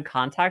not had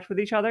contact with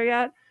each other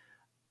yet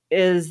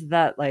is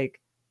that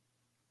like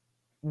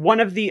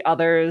one of the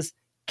others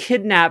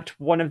kidnapped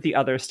one of the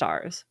other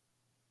stars.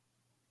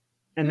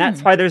 And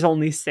that's why there's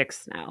only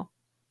 6 now.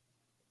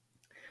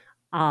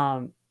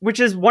 Which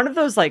is one of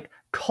those like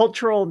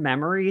cultural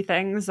memory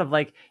things of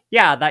like,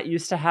 yeah, that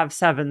used to have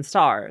 7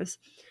 stars.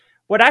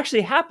 What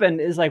actually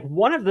happened is like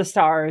one of the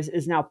stars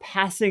is now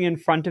passing in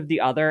front of the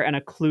other and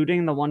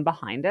occluding the one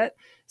behind it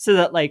so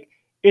that like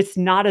it's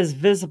not as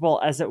visible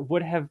as it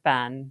would have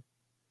been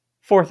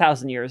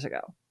 4,000 years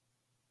ago.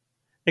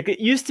 Like it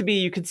used to be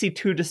you could see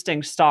 2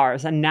 distinct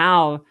stars, and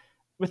now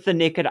with the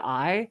naked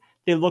eye,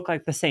 they look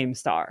like the same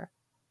star.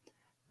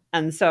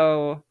 And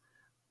so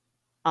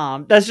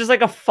That's just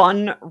like a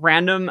fun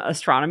random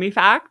astronomy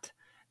fact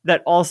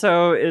that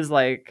also is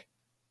like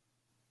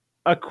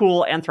a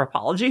cool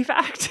anthropology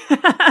fact.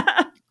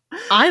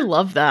 I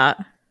love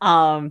that.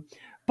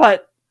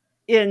 But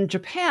in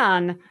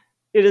Japan,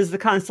 it is the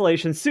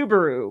constellation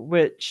Subaru,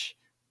 which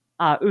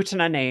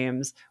Utena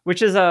names,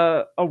 which is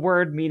a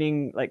word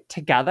meaning like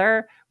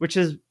together, which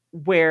is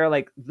where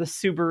like the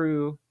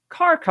Subaru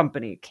car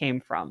company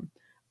came from.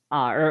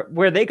 Or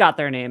where they got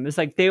their name is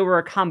like they were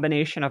a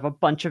combination of a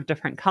bunch of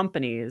different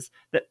companies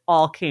that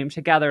all came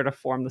together to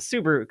form the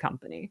Subaru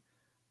company.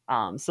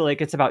 So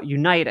like it's about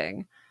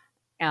uniting.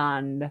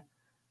 And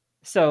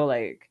so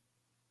like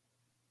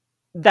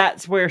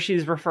that's where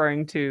she's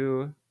referring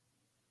to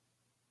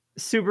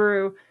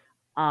Subaru.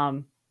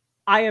 I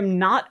am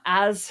not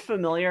as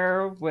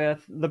familiar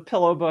with the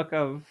Pillow Book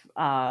of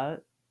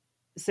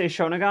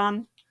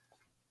Seishonagon,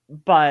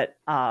 but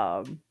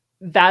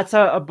that's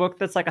a book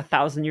that's like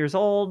 1,000 years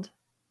old.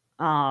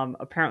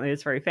 Apparently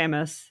it's very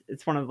famous.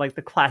 It's one of like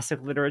the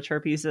classic literature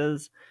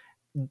pieces.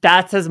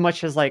 That's as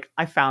much as like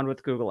I found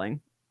with Googling.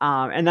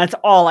 And that's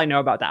all I know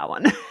about that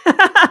one.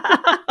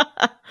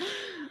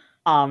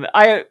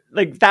 I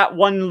like that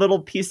one little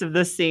piece of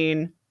this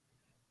scene,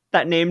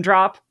 that name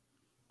drop.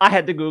 I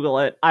had to Google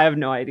it. I have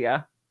no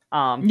idea.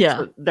 Yeah.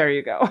 So there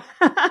you go.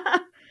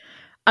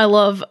 I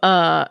love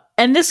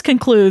and this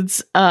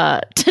concludes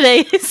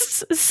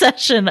today's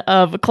session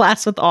of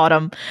Class with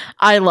Autumn.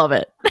 I love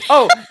it.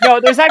 Oh, no,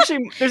 there's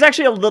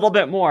actually a little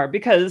bit more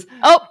because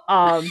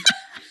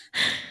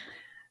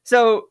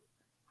so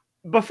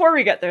before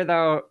we get there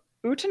though,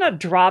 Utena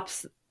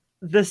drops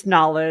this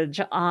knowledge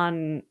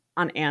on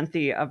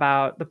Anthe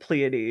about the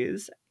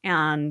Pleiades,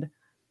 and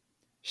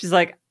she's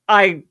like,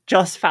 I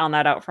just found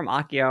that out from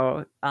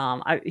Akio.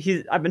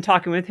 I've been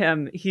talking with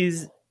him.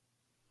 He's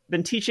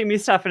been teaching me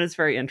stuff, and it's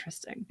very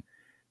interesting.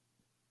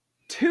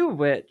 To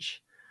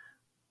which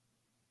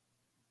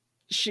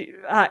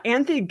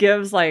Anthe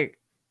gives like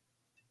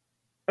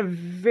a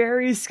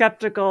very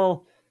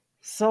skeptical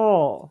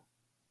soul,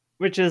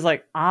 which is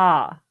like,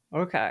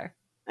 okay.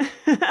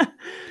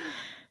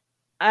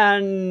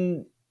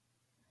 And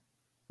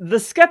the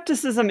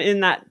skepticism in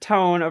that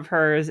tone of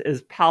hers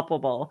is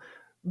palpable,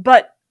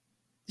 but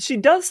she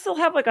does still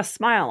have like a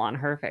smile on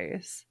her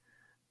face.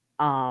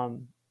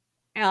 And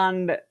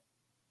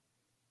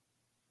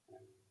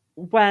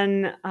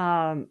when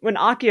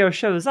Akio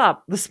shows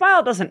up, the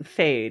smile doesn't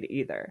fade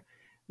either.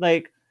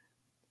 Like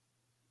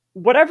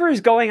whatever is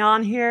going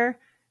on here,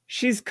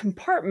 she's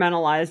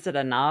compartmentalized it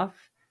enough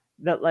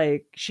that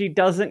like she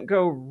doesn't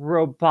go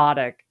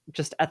robotic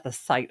just at the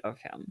sight of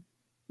him.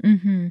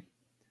 Mm-hmm.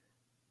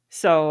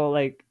 So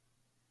like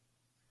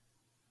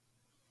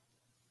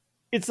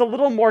it's a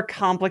little more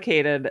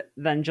complicated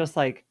than just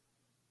like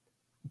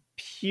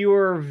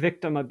pure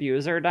victim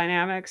abuser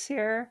dynamics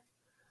here.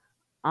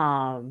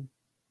 But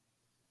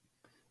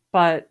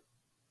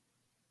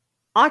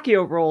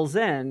Akio rolls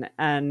in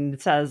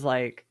and says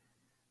like,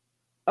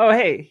 oh,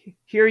 hey,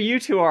 here you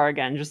two are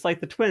again, just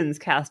like the twins,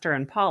 Castor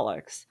and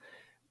Pollux,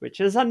 which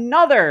is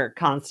another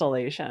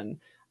constellation.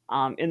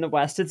 In the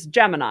West, it's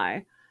Gemini.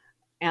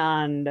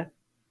 And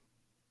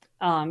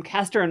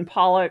Castor and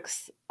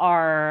Pollux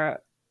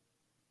are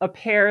a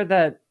pair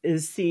that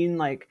is seen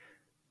like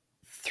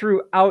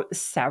throughout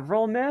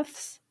several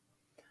myths.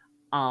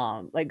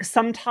 Like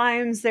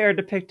sometimes they are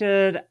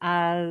depicted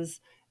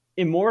as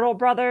immortal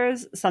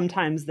brothers,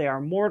 sometimes they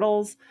are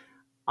mortals.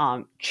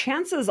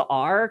 Chances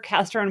are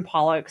Castor and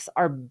Pollux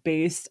are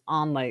based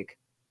on like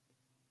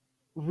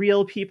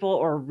real people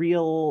or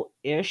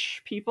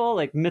real-ish people,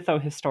 like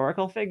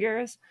mytho-historical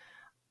figures.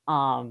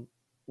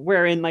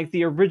 Where in like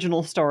the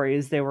original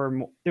stories they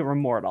were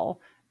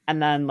mortal,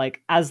 and then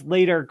like as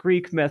later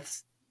Greek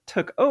myths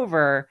took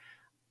over,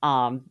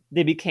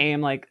 they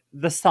became like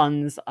the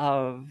sons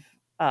of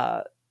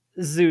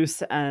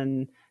Zeus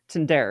and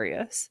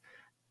Tyndareus,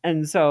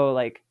 and so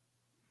like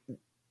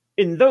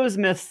in those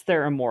myths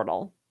they're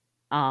immortal.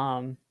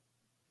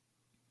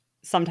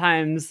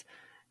 Sometimes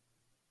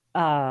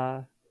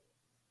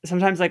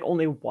like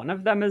only one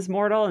of them is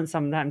mortal, and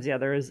sometimes the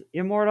other is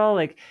immortal.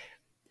 Like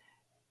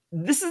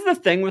this is the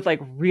thing with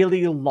like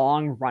really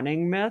long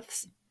running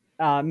myths,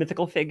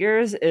 mythical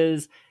figures,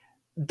 is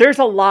there's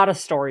a lot of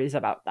stories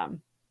about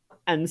them.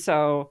 And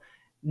so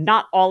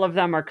not all of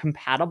them are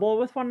compatible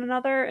with one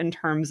another in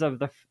terms of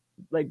the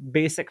like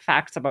basic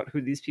facts about who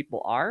these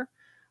people are.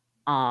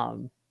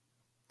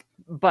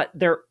 But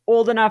they're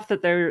old enough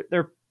that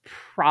they're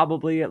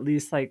probably at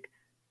least like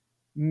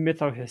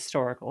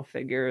mytho-historical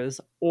figures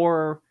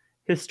or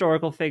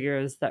historical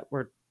figures that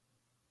were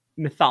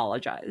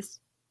mythologized.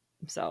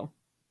 So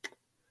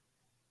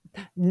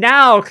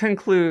now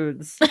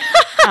concludes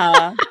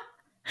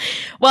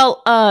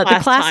well the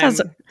class time.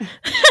 has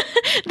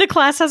the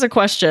class has a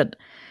question.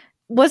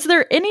 Was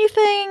there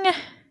anything,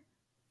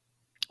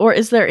 or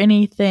is there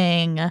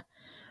anything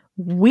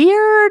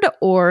weird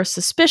or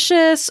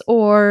suspicious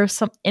or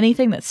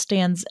anything that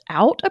stands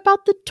out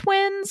about the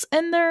twins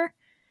and their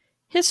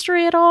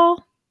history at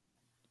all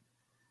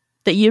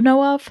that you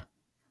know of?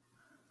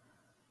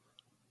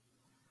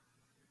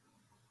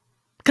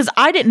 because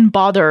I didn't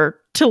bother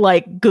to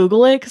like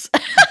Google it. 'Cause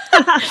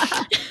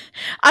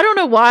I don't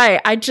know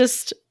why. I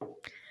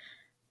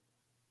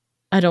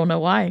don't know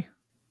why.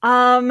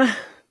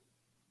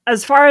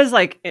 As far as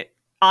like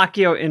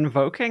Akio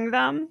invoking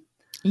them,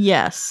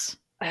 Yes.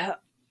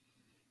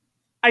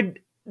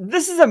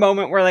 this is a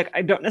moment where like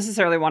I don't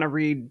necessarily want to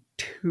read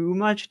too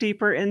much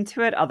deeper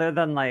into it, other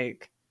than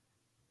like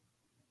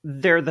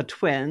they're the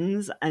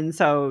twins, and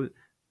so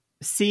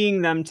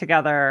seeing them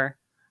together,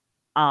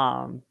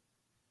 I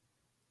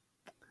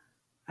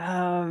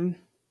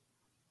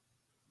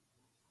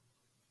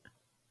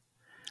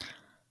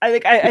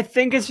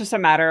think it's just a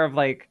matter of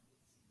like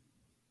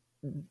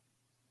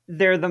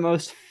they're the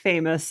most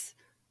famous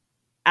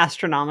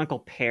astronomical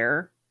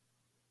pair.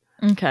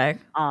 Okay.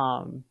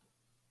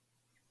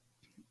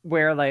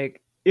 Where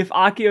like if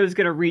Akio is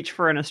going to reach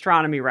for an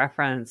astronomy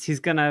reference, he's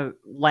going to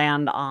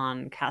land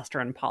on Castor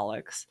and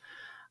Pollux.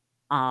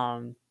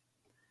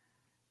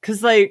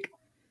 Cause like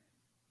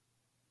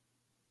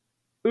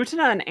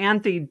Utena and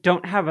Anthe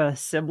don't have a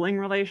sibling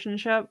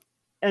relationship.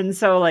 And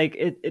so like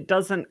it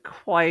doesn't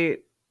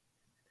like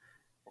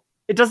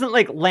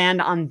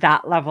land on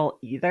that level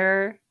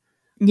either.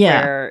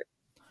 Yeah. Where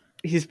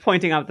he's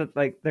pointing out that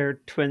like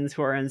they're twins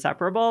who are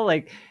inseparable.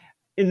 Like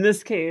in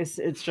this case,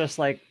 it's just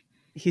like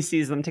he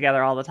sees them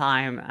together all the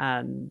time,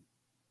 and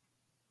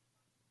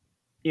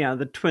you know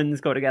the twins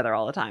go together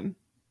all the time.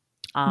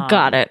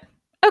 Got it.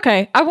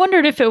 Okay. I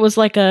wondered if it was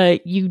like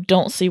you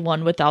don't see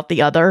one without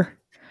the other,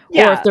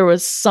 or if there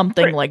was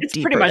something like it's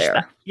deeper pretty much there.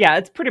 That. Yeah,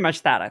 it's pretty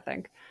much that, I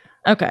think.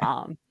 Okay.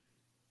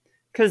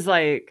 Because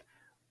like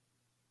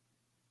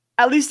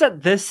at least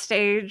at this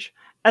stage,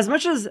 as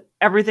much as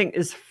everything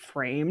is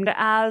framed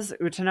as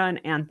Utena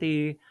and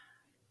Anthe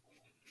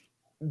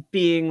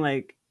being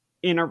like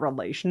in a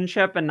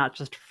relationship and not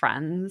just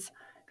friends,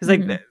 because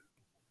like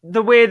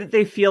the way that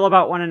they feel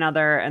about one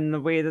another and the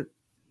way that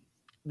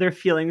their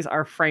feelings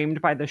are framed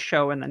by the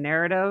show and the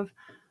narrative,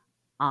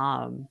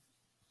 and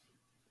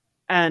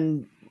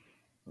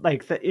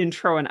like the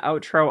intro and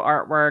outro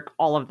artwork,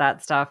 all of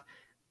that stuff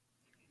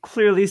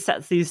clearly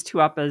sets these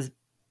two up as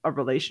a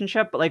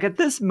relationship. But like at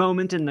this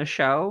moment in the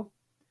show,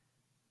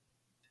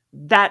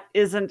 that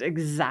isn't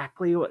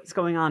exactly what's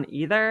going on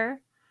either.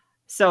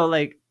 So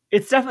like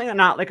it's definitely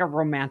not like a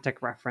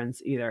romantic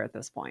reference either at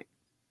this point.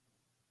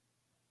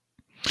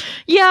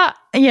 Yeah,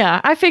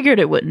 I figured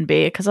it wouldn't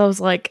be, because I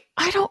was like,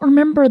 I don't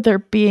remember there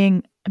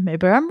being,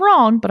 maybe I'm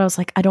wrong, but I was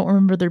like, I don't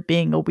remember there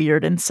being a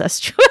weird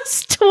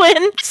incestuous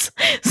twins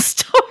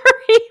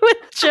story with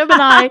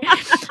Gemini.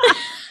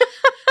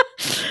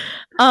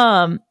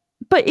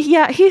 But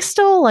yeah, he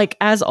still, like,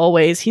 as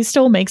always, he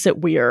still makes it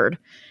weird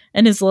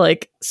and is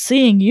like,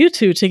 seeing you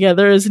two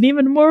together is an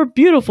even more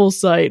beautiful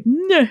sight.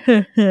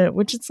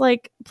 Which it's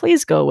like,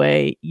 please go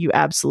away, you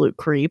absolute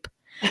creep.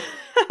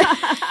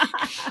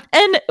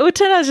 And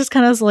Utena just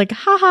kind of like,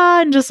 haha,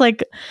 and just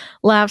like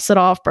laughs it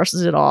off,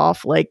 brushes it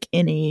off like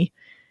any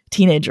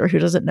teenager who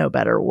doesn't know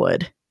better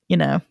would, you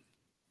know?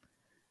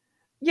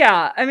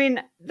 Yeah, I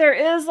mean, there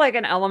is like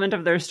an element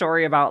of their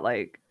story about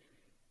like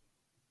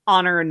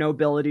honor and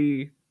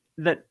nobility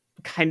that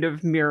kind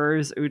of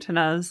mirrors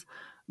Utena's,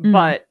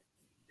 but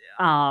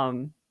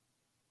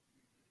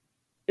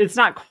it's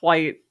not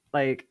quite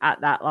like at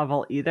that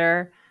level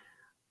either.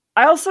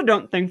 I also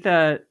don't think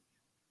that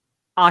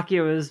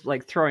Akio is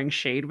like throwing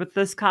shade with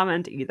this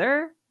comment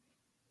either.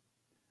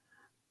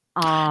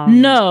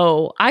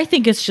 No, I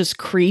think it's just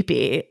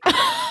creepy.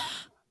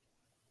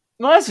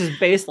 Well, that's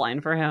just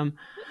baseline for him.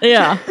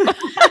 Yeah.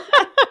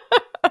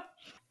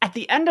 At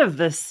the end of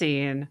this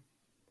scene,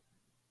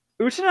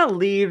 Utena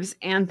leaves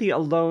Anthe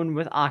alone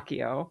with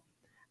Akio.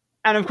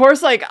 And of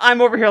course, like, I'm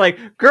over here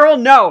like, girl,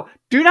 no,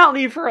 do not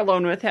leave her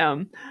alone with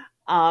him.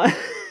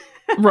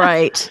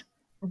 Right.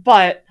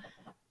 But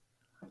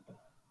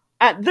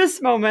at this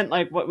moment,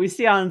 like, what we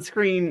see on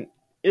screen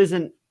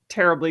isn't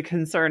terribly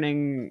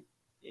concerning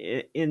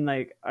in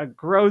like a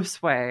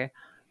gross way.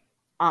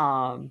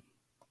 But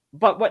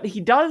what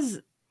he does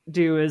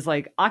do is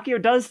like,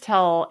 Akio does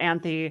tell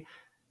Anthe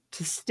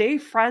to stay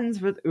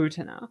friends with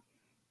Utena.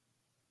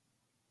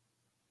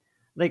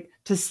 Like,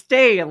 to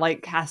stay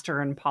like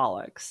Castor and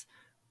Pollux,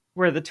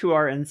 where the two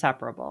are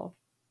inseparable.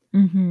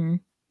 Mm-hmm.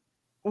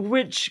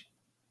 Which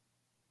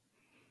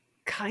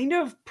kind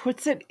of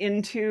puts it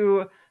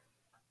into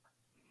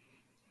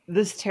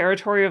this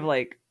territory of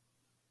like,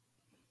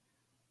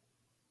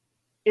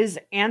 is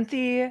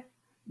Anthe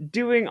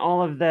doing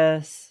all of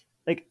this,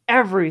 like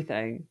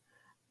everything,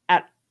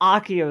 at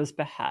Akio's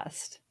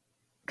behest?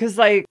 Because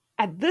like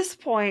at this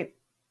point,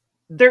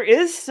 there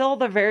is still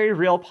the very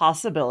real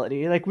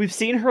possibility, like we've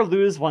seen her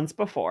lose once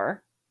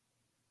before.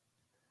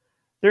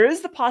 There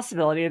is the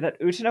possibility that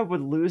Utena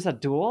would lose a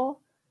duel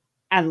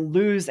and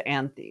lose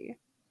Anthe.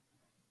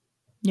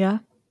 Yeah.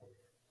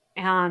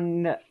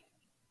 And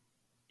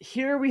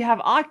here we have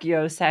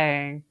Akio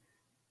saying,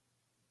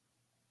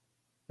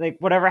 like,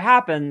 whatever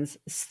happens,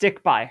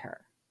 stick by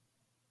her.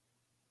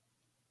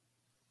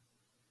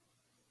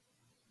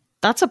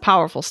 That's a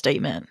powerful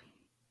statement.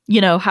 You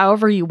know,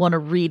 however you want to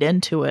read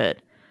into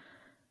it.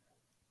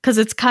 Because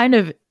it's kind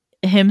of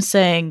him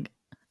saying,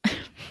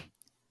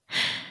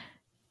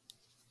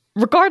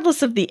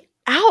 regardless of the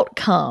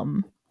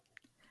outcome,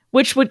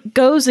 which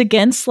goes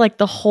against like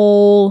the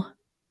whole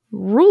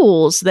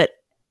rules that,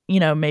 you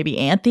know, maybe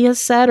Anthea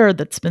said or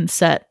that's been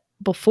set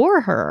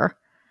before her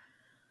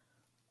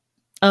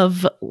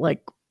of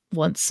like,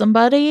 once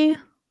somebody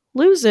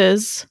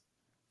loses,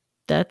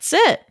 that's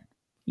it.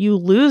 You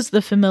lose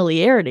the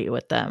familiarity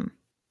with them.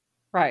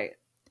 Right.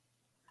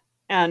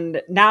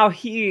 And now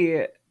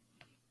he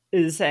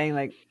is saying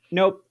like,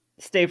 nope,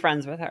 stay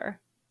friends with her.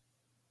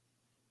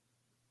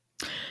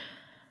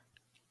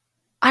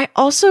 I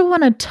also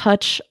want to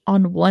touch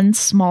on one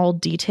small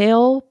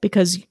detail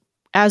because,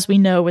 as we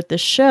know with the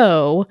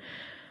show,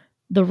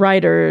 the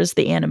writers,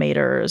 the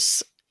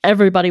animators,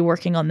 everybody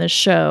working on this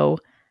show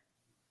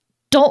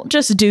don't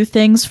just do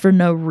things for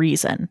no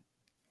reason.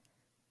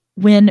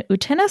 When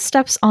Utena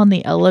steps on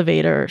the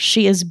elevator,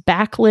 she is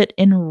backlit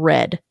in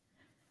red.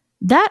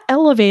 That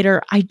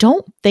elevator, I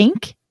don't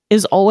think,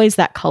 is always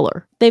that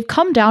color. They've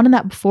come down in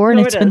that before, and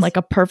it's been like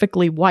a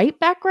perfectly white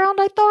background,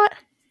 I thought.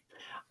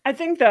 I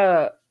think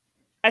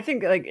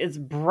like it's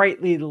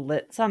brightly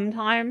lit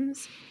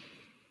sometimes.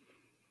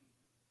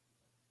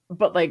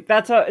 But like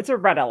it's a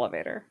red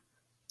elevator.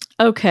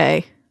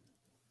 Okay.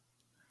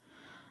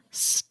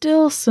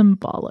 Still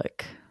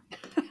symbolic.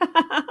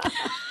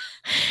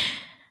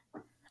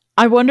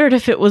 I wondered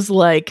if it was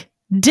like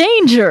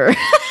danger.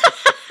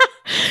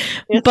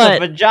 It's a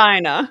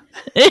vagina.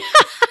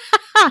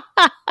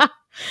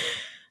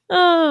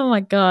 Oh my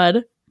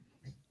god.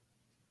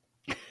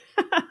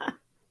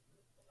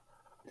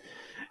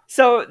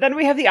 So then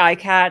we have the eye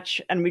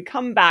catch, and we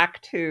come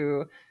back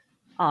to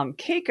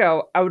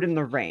Keiko out in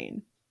the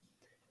rain,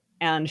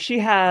 and she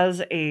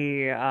has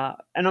an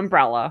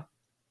umbrella,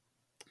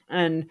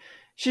 and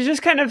she's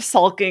just kind of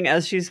sulking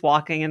as she's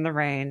walking in the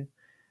rain,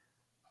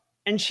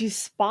 and she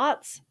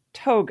spots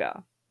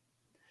Toga.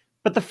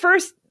 But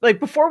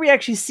before we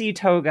actually see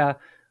Toga,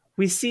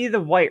 we see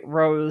the white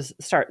rose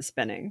start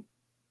spinning,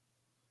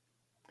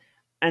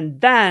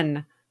 and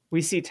then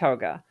we see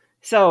Toga.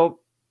 So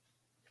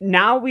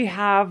now we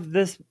have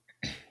this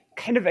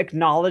kind of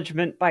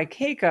acknowledgement by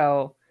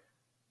Keiko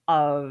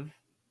of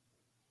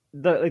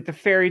the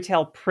fairy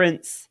tale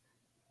prince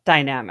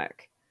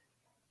dynamic.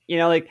 You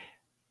know, like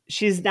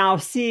she's now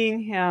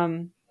seeing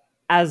him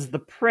as the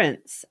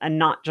prince and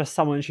not just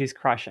someone she's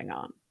crushing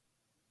on.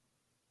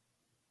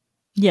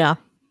 Yeah.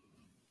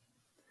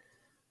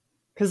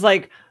 Because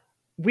like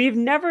we've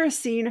never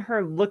seen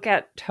her look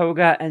at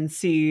Toga and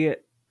see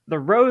the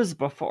rose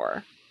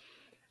before.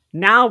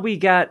 Now we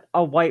get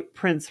a white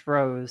prince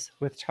rose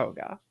with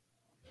Toga.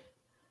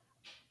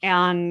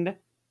 And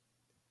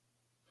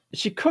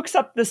she cooks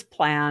up this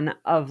plan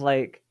of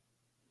like,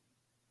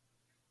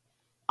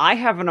 I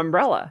have an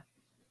umbrella.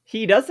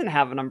 He doesn't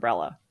have an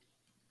umbrella.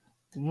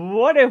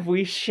 What if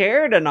we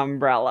shared an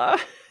umbrella?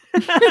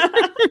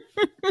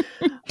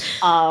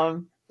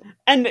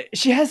 And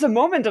she has a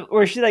moment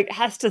where she like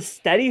has to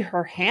steady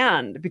her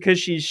hand because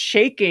she's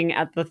shaking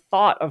at the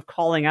thought of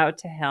calling out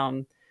to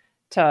him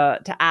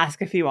to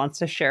ask if he wants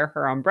to share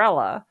her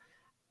umbrella.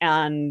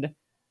 And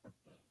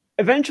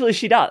eventually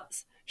she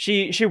does.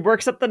 She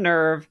works up the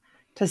nerve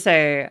to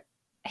say,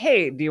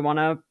 hey, do you want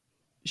to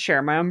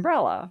share my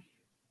umbrella?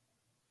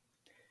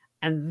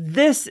 And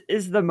this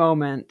is the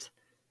moment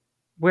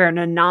where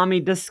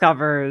Nanami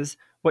discovers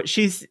what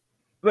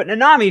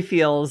Nanami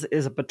feels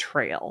is a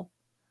betrayal.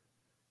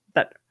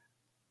 That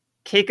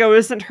Keiko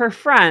isn't her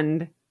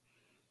friend.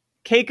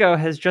 Keiko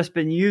has just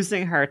been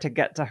using her to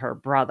get to her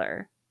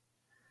brother.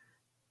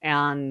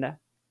 And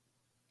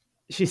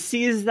she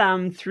sees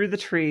them through the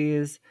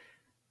trees.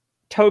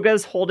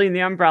 Toga's holding the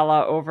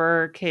umbrella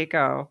over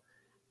Keiko.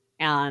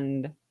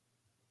 And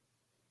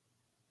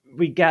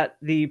we get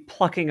the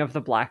plucking of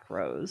the black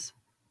rose.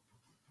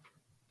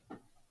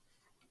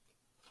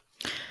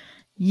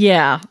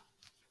 Yeah.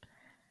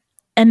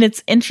 And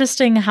it's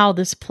interesting how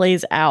this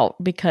plays out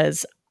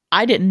because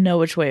I didn't know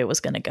which way it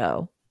was going to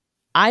go.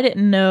 I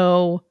didn't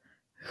know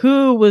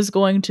who was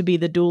going to be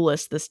the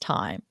duelist this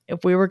time.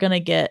 If we were going to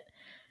get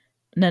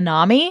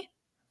Nanami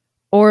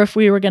or if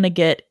we were going to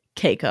get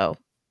Keiko.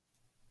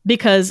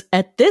 Because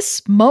at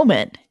this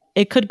moment,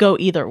 it could go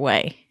either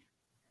way.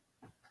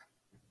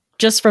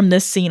 Just from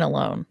this scene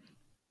alone.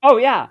 Oh,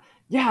 yeah.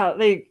 Yeah,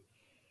 like,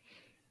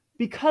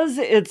 because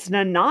it's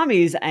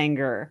Nanami's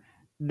anger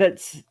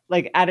that's,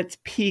 like, at its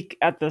peak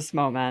at this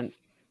moment.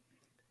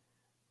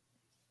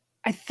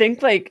 I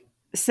think, like,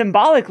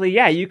 symbolically,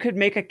 yeah, you could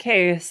make a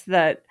case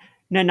that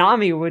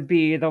Nanami would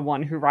be the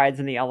one who rides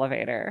in the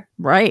elevator.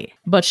 Right,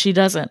 but she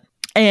doesn't.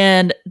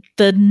 And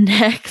the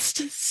next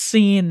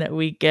scene that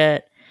we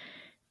get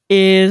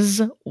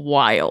is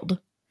wild.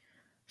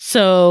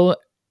 So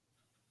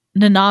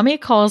Nanami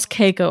calls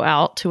Keiko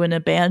out to an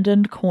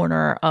abandoned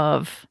corner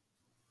of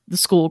the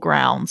school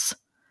grounds.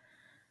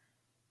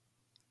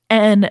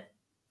 And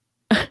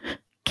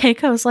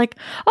Keiko's like,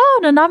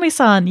 oh,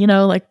 Nanami-san, you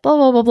know, like blah,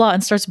 blah, blah, blah,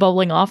 and starts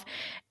bubbling off.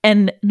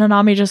 And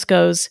Nanami just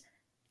goes,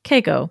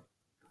 Keiko,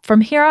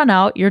 from here on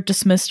out, you're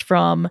dismissed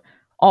from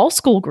all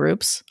school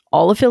groups,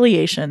 all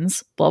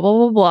affiliations, blah, blah,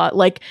 blah, blah.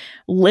 Like,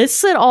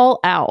 lists it all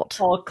out.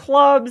 All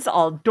clubs,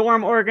 all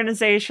dorm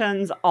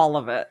organizations, all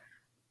of it.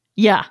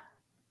 Yeah.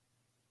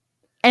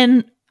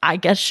 And I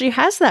guess she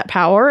has that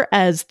power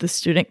as the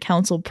student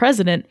council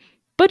president,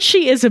 but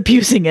she is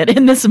abusing it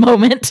in this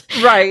moment.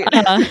 Right.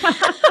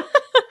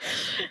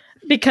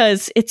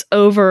 Because it's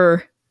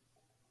over,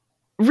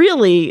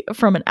 really,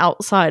 from an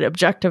outside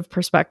objective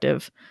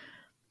perspective,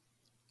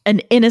 an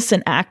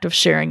innocent act of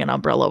sharing an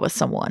umbrella with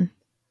someone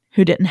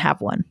who didn't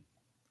have one.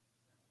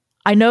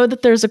 I know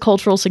that there's a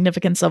cultural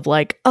significance of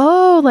like,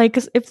 oh, like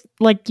if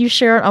like you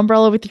share an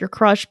umbrella with your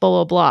crush, blah,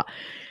 blah, blah.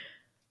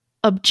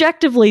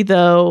 Objectively,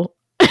 though,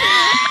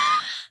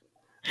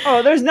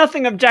 oh, there's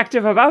nothing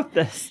objective about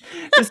this.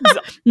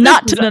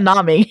 Not to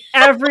Nanami.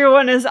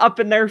 Everyone is up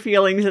in their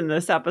feelings in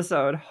this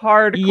episode.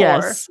 Hardcore.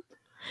 Yes.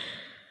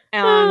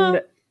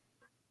 And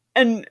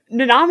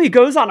Nanami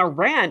goes on a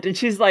rant and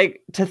she's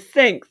like, to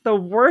think the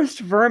worst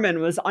vermin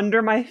was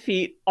under my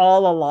feet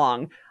all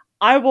along.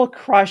 I will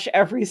crush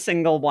every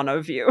single one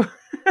of you.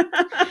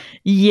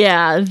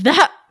 Yeah,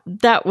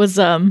 that was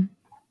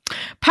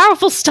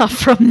powerful stuff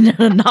from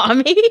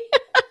Nanami.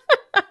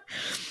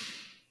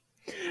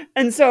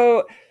 And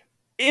so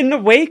in the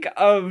wake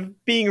of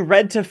being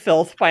read to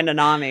filth by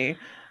Nanami,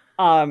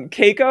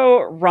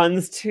 Keiko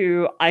runs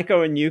to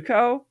Aiko and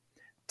Yuko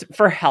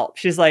for help.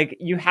 She's like,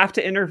 you have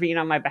to intervene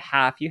on my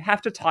behalf. You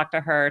have to talk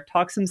to her,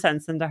 talk some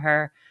sense into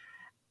her.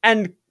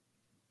 And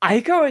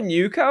Aiko and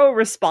Yuko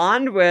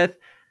respond with,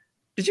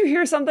 did you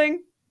hear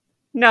something?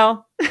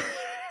 No.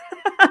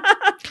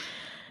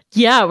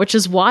 Yeah, which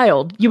is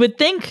wild. You would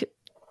think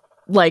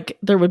like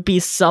there would be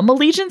some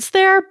allegiance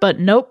there, but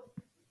nope.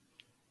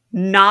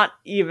 Not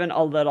even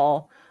a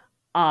little.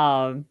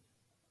 And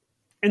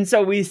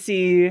so we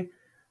see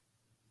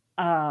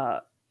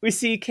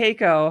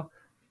Keiko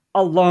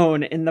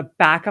alone in the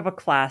back of a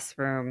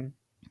classroom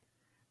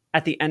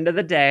at the end of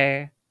the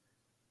day.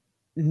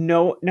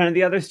 None of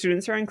the other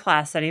students are in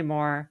class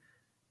anymore.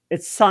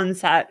 It's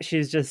sunset.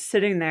 She's just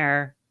sitting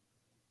there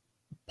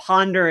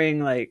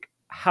pondering like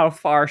how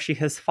far she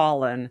has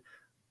fallen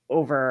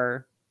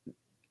over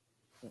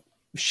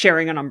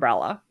sharing an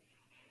umbrella.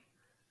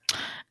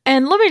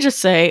 And let me just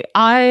say,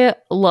 I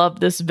love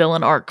this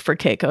villain arc for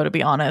Keiko, to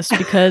be honest,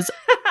 because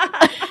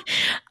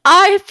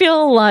I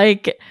feel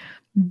like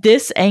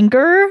this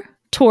anger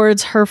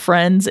towards her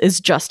friends is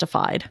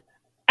justified.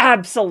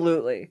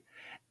 Absolutely.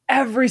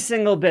 Every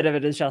single bit of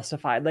it is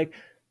justified. Like,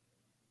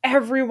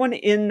 everyone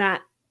in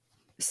that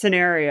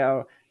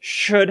scenario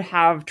should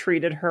have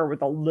treated her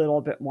with a little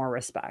bit more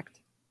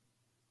respect.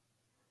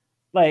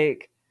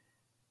 Like,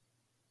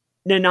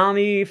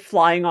 Nanami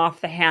flying off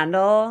the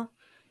handle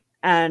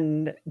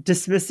and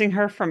dismissing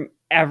her from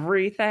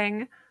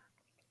everything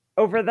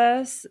over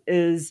this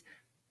is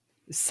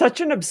such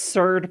an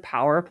absurd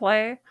power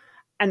play.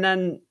 And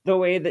then the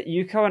way that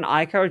Yuko and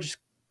Aiko just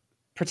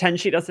pretend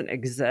she doesn't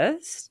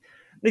exist.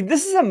 Like,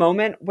 this is a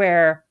moment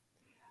where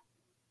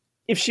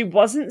if she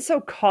wasn't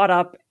so caught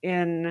up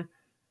in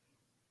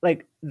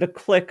like the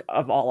click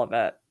of all of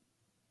it,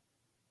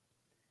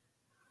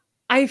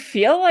 I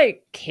feel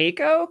like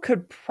Keiko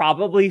could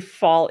probably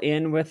fall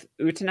in with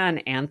Utena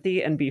and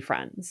Anthy and be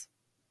friends.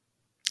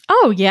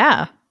 Oh,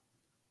 yeah.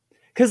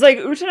 Because like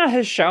Utena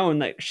has shown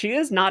like she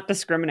is not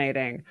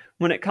discriminating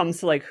when it comes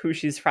to like who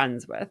she's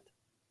friends with.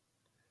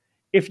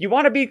 If you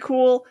want to be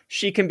cool,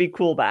 she can be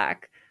cool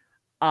back.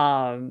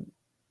 And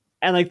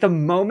like the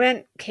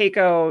moment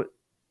Keiko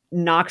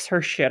knocks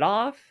her shit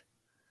off,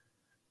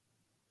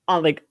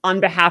 on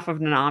behalf of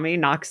Nanami,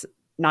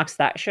 knocks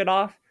that shit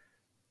off,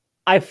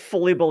 I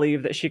fully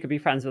believe that she could be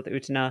friends with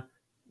Utena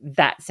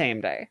that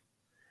same day.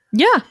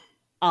 Yeah.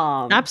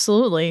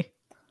 Absolutely.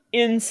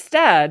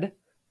 Instead,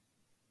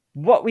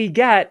 what we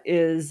get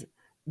is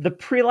the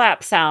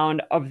prelapse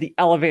sound of the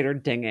elevator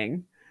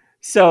dinging.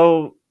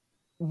 So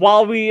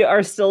while we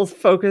are still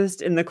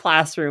focused in the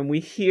classroom, we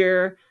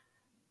hear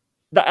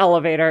the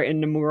elevator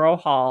in Nemuro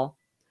Hall,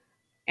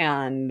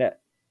 and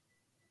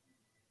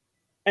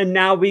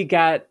now we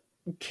get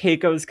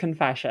Keiko's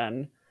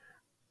confession,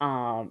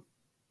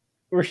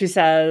 where she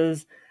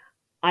says,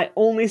 "I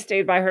only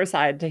stayed by her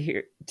side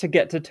to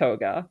get to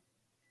Toga,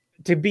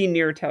 to be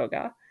near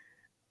Toga,"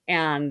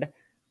 and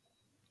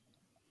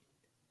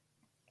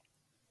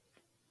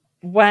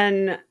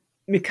when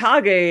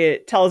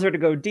Mikage tells her to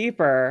go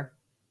deeper,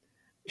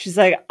 she's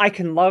like, I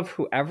can love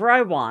whoever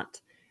I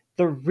want.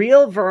 The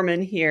real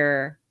vermin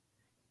here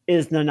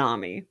is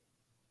Nanami.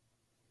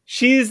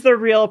 She's the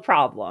real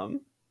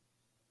problem.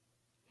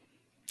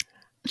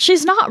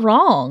 She's not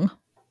wrong.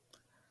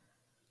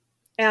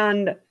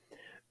 And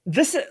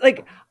this,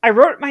 like, I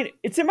wrote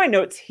it's in my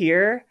notes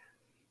here,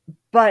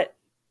 but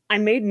I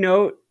made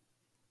note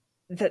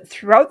that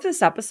throughout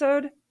this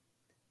episode,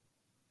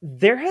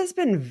 there has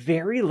been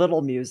very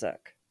little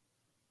music.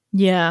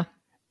 Yeah.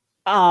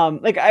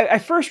 Like I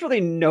first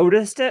really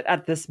noticed it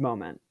at this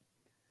moment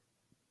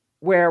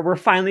where we're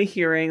finally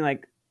hearing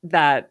like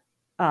that,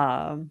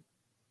 the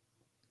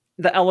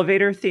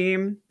elevator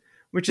theme,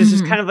 which is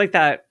just kind of like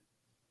that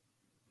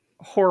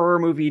horror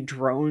movie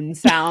drone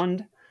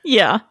sound.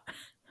 Yeah.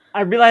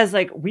 I realized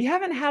like we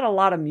haven't had a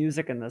lot of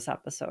music in this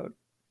episode.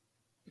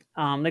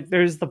 Like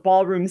there's the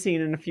ballroom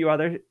scene and a few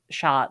other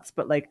shots,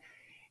 but like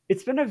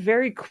it's been a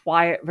very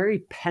quiet, very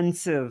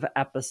pensive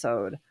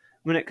episode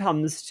when it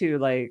comes to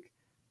like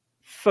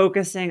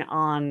focusing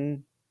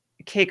on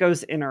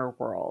Keiko's inner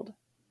world.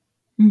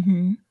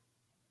 Mm-hmm.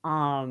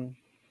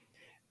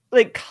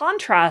 Like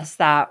contrast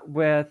that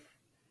with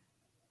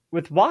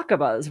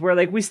Wakaba's, where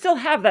like we still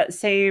have that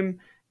same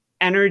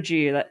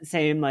energy, that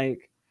same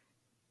like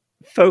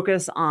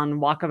focus on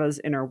Wakaba's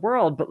inner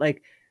world, but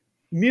like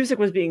music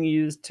was being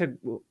used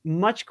to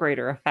much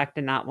greater effect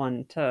in that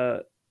one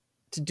to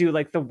do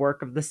like the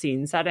work of the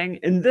scene setting.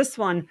 In this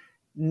one,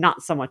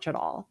 not so much at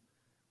all.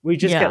 We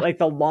just get like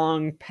the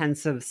long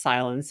pensive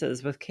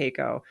silences with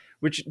Keiko,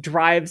 which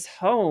drives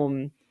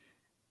home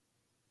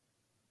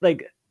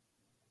like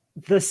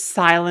the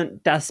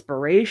silent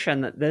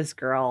desperation that this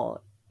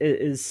girl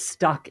is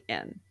stuck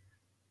in.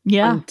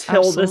 Yeah.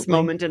 Until this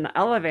moment in the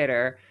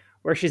elevator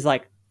where she's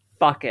like,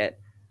 fuck it.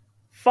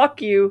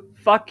 Fuck you.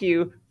 Fuck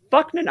you.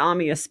 Fuck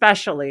Nanami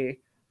especially.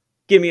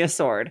 Give me a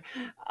sword.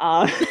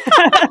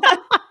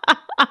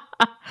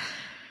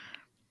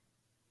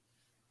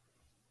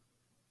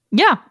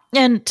 Yeah.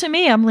 And to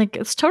me, I'm like,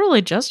 it's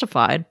totally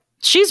justified.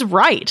 She's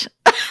right.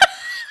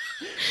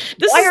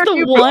 This Why is are the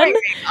you one.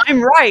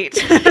 I'm right.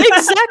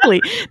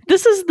 Exactly.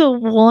 This is the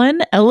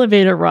one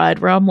elevator ride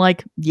where I'm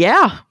like,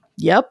 yeah,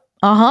 yep,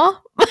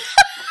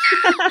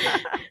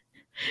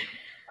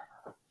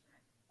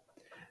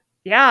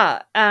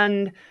 Yeah.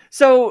 And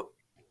so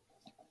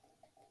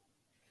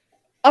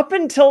up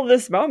until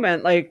this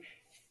moment, like,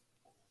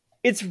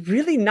 it's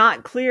really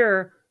not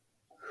clear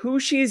who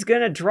she's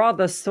gonna draw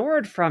the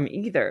sword from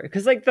either.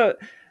 Because like the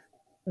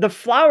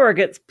flower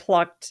gets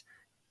plucked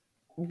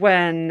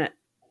when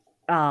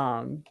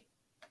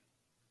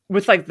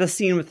with like the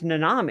scene with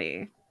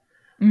Nanami.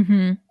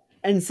 Mm-hmm.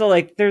 And so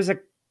like there's a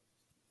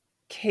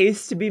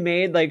case to be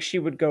made like she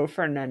would go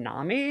for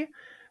Nanami,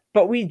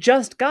 but we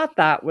just got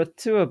that with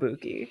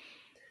Tsuwabuki.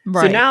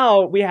 Right. So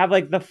now we have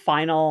like the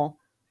final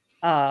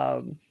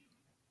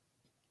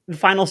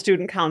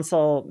student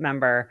council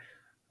member,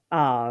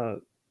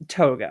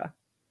 Toga.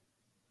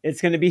 It's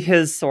going to be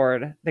his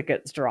sword that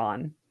gets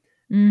drawn.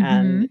 Mm-hmm.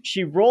 And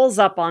she rolls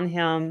up on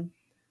him.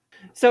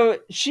 So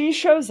she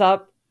shows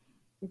up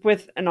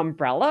with an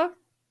umbrella,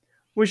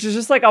 which is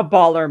just like a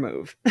baller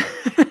move.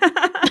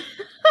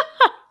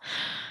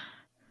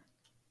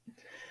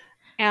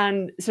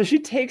 And so she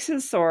takes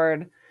his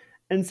sword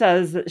and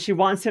says that she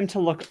wants him to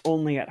look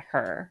only at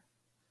her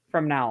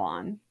from now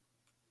on.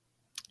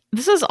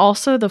 This is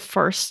also the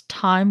first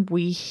time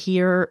we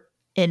hear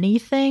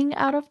anything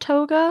out of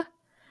Toga.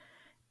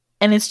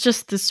 And it's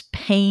just this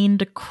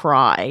pained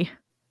cry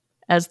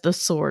as the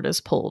sword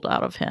is pulled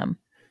out of him.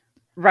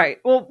 Right.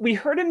 Well, we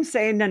heard him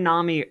say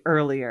Nanami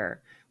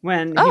earlier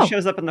when he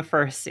shows up in the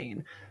first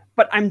scene.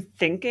 But I'm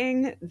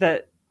thinking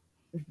that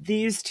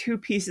these two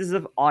pieces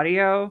of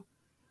audio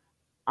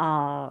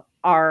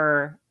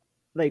are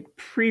like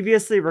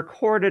previously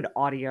recorded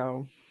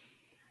audio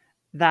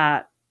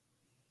that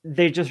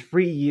they just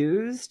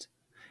reused.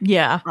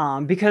 Yeah.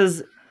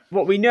 Because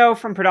what we know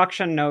from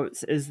production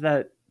notes is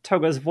that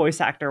Toga's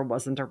voice actor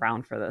wasn't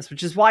around for this,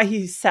 which is why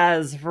he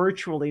says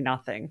virtually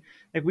nothing.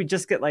 Like we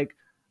just get like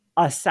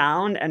a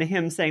sound and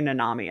him saying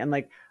Nanami. And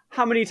like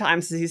how many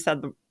times has he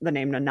said the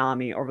name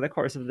Nanami over the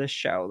course of this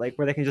show? Like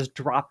where they can just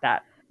drop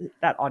that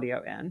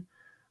audio in.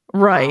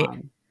 Right.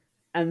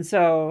 And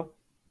so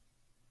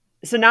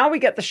now we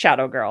get the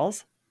Shadow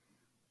Girls.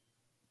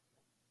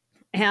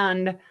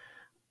 And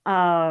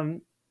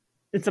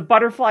it's a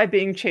butterfly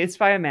being chased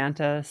by a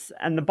mantis,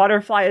 and the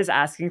butterfly is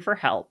asking for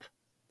help.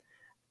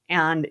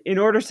 And in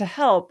order to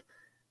help,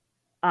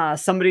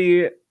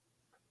 somebody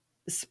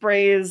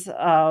sprays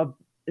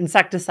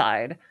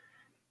insecticide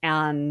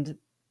and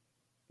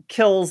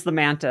kills the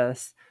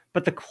mantis.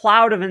 But the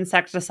cloud of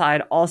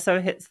insecticide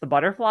also hits the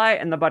butterfly,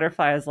 and the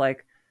butterfly is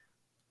like,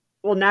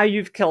 well, now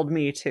you've killed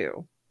me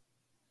too.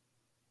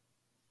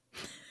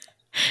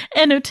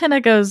 And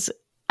Utena goes,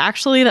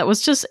 actually, that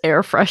was just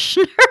air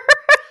freshener.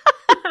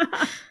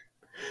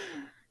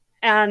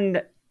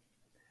 And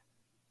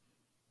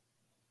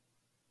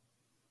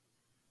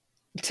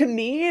to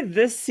me,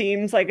 this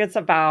seems like it's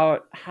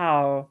about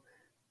how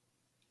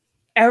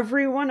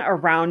everyone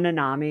around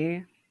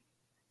Nanami,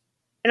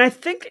 and I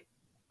think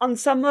on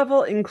some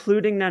level,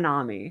 including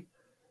Nanami,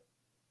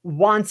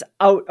 wants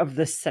out of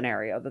this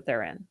scenario that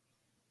they're in.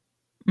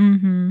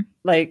 Mm-hmm.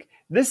 Like,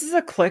 this is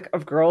a clique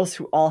of girls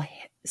who all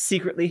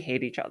secretly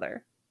hate each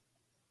other.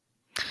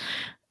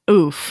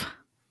 Oof.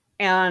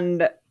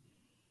 And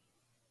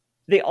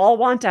they all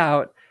want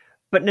out,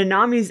 but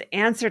Nanami's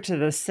answer to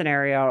this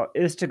scenario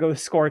is to go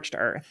scorched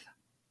earth.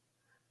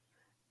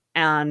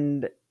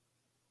 And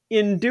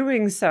in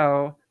doing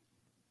so,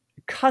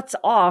 cuts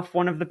off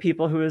one of the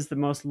people who is the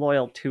most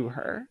loyal to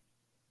her.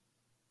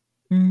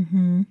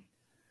 Mm-hmm.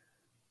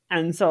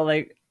 And so,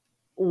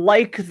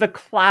 like the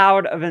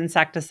cloud of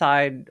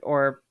insecticide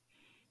or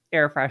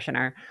air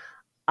freshener,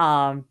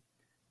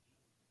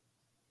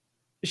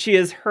 she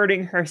is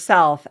hurting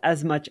herself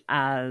as much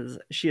as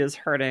she is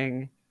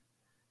hurting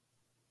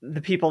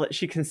the people that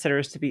she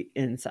considers to be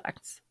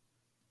insects.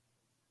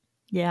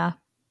 Yeah.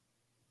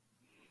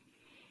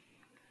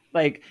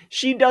 Like,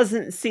 she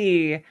doesn't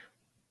see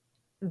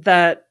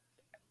that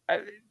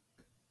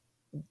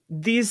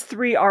these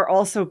three are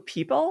also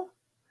people,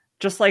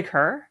 just like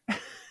her.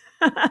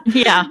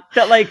 Yeah.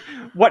 That, like,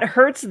 what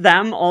hurts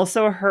them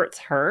also hurts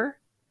her.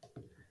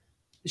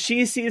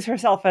 She sees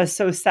herself as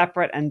so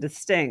separate and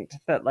distinct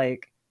that,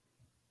 like,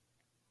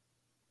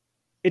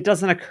 it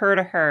doesn't occur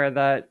to her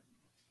that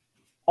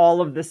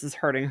all of this is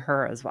hurting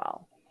her as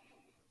well.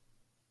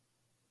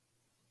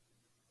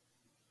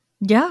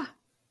 Yeah.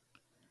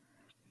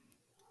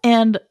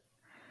 And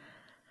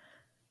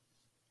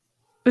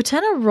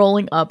Utena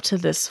rolling up to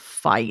this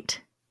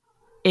fight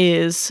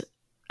is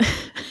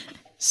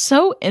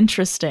so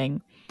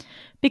interesting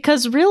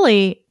because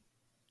really,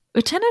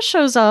 Utena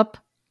shows up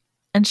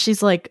and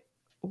she's like,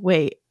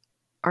 wait,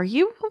 are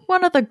you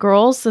one of the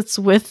girls that's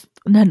with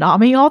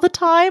Nanami all the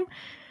time?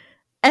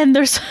 And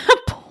there's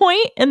a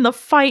point in the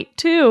fight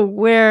too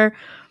where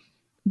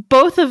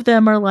both of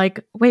them are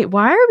like, wait,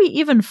 why are we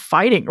even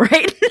fighting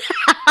right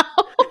now?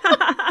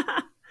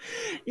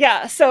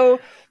 Yeah, so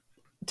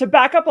to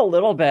back up a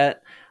little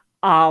bit,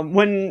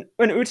 when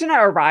Utena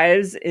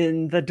arrives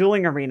in the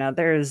dueling arena,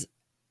 there's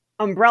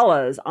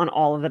umbrellas on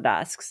all of the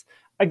desks.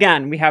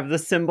 Again, we have the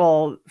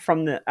symbol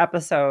from the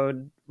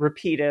episode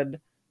repeated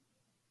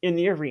in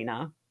the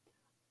arena.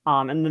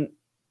 And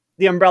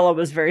the umbrella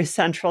was very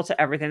central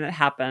to everything that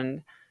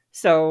happened.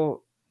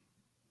 So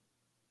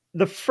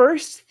the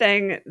first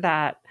thing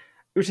that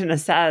Utena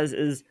says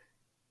is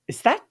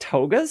that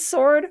Toga's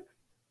sword?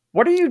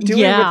 What are you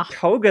doing with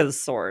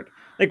Toga's sword?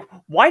 Like,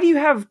 why do you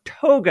have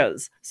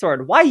Toga's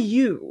sword? Why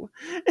you?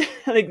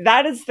 Like,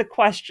 that is the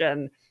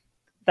question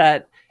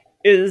that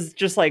is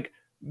just, like,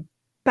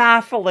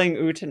 baffling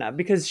Utena,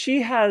 because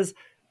she has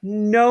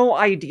no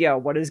idea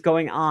what is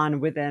going on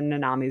within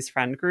Nanami's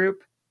friend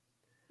group.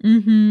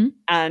 Mm-hmm.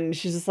 And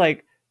she's just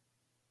like,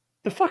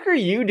 the fuck are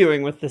you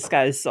doing with this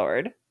guy's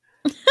sword?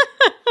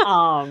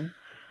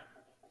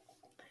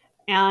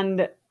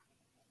 And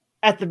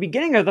at the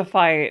beginning of the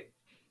fight,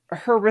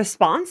 her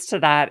response to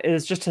that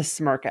is just to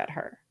smirk at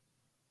her.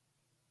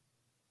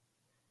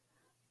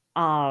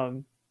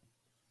 And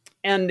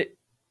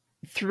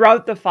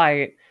throughout the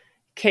fight,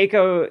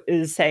 Keiko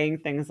is saying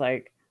things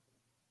like,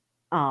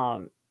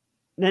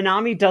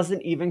 Nanami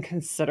doesn't even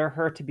consider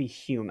her to be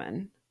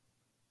human.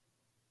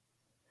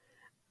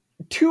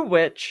 To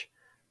which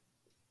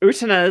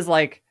Utena is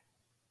like,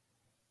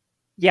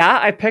 yeah,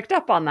 I picked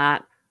up on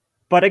that.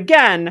 But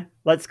again,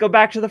 let's go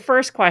back to the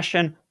first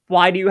question.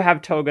 Why do you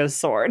have Toga's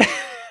sword?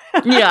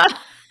 Yeah.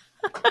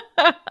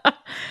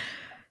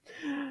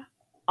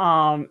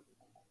 And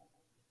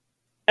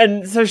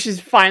so she's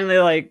finally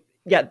like,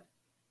 yeah,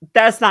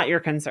 that's not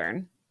your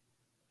concern.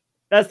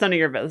 That's none of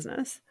your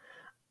business.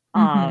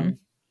 Mm-hmm.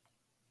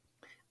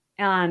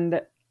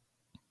 And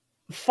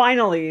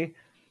finally,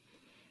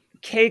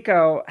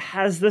 Keiko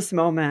has this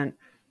moment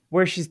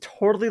where she's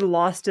totally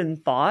lost in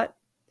thought,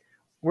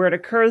 where it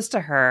occurs to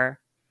her,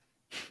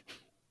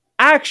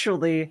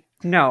 actually,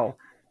 no,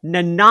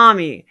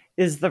 Nanami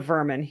is the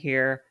vermin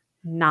here,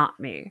 not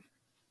me.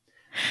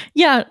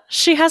 Yeah,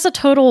 she has a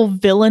total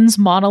villain's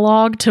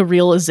monologue to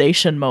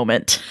realization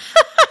moment.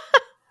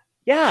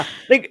 Yeah,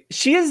 like,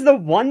 she is the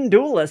one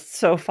duelist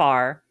so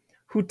far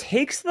who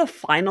takes the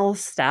final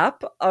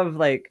step of,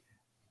 like,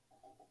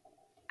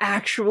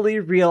 actually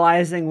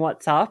realizing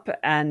what's up,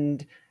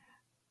 and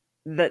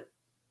that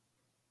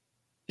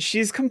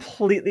she's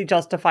completely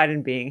justified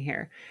in being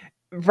here.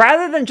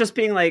 Rather than just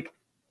being, like,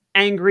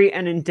 angry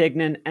and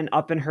indignant and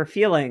up in her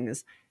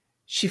feelings,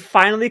 she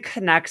finally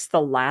connects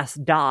the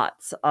last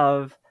dots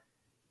of,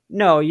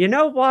 no, you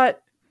know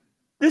what?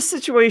 This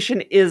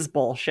situation is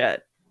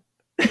bullshit.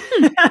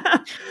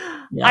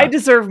 Yeah. I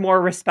deserve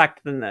more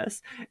respect than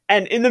this.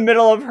 And in the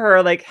middle of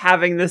her, like,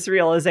 having this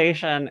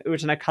realization,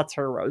 Utena cuts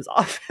her rose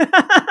off.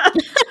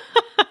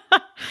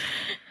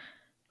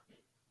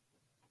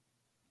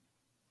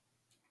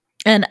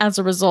 And as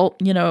a result,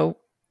 you know,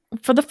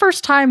 for the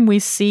first time we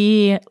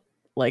see,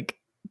 like,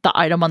 the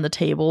item on the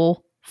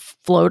table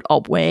float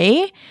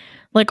away.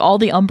 Like, all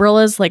the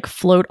umbrellas, like,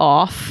 float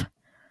off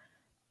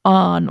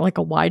on, like,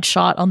 a wide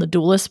shot on the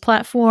Duelist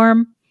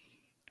platform.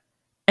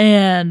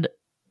 And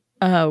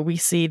we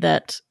see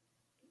that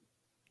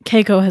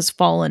Keiko has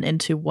fallen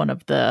into one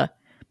of the,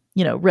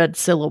 you know, red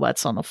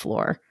silhouettes on the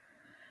floor.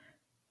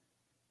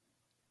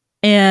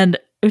 And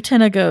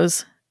Utena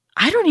goes,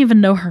 I don't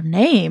even know her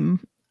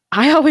name.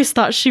 I always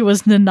thought she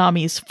was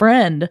Nanami's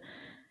friend.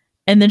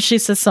 And then she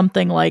says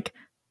something like,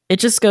 it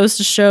just goes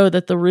to show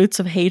that the roots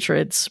of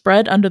hatred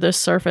spread under the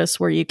surface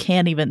where you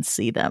can't even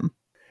see them.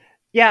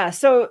 Yeah,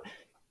 so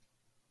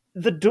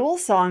the dual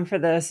song for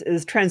this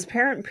is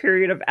Transparent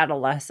Period of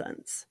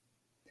Adolescence.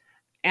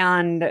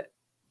 And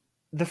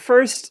the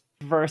first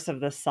verse of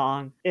this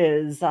song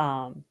is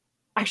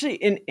actually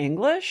in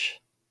English,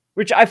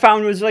 which I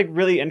found was, like,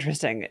 really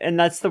interesting. And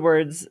that's the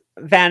words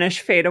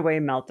vanish, fade away,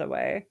 melt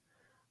away.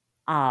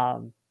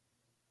 um,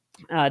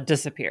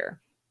 disappear.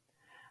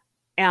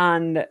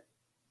 And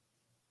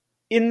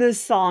in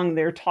this song,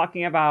 they're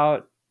talking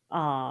about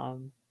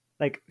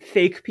like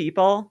fake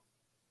people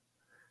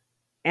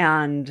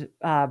and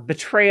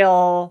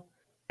betrayal.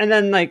 And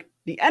then like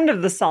the end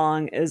of the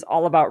song is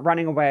all about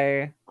running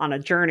away on a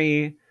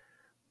journey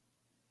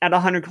at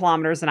 100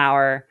 kilometers an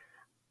hour.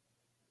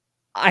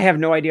 I have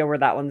no idea where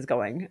that one's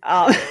going.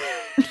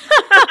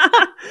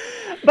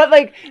 But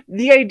like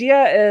the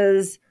idea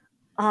is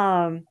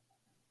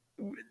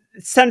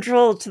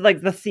central to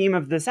like the theme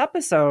of this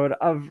episode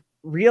of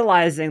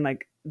realizing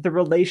like the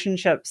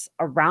relationships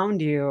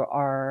around you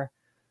are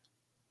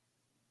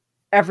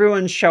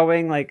everyone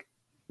showing like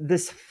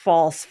this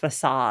false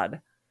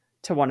facade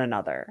to one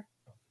another.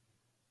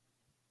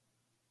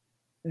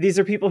 These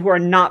are people who are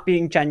not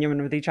being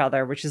genuine with each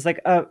other, which is like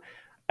a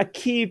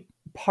key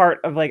part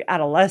of like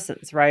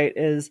adolescence, right?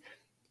 Is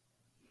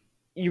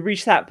you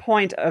reach that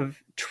point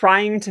of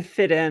trying to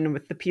fit in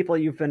with the people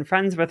you've been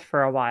friends with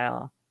for a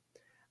while.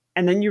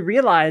 And then you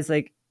realize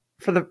like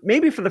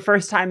maybe for the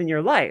first time in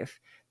your life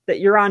that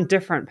you're on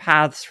different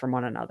paths from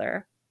one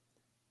another.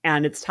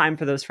 And it's time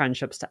for those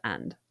friendships to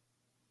end.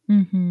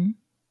 Mm-hmm.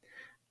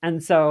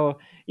 And so,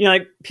 you know,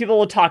 like people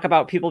will talk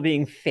about people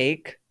being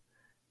fake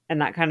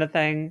and that kind of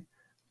thing.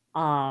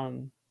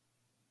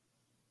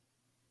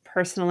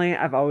 Personally,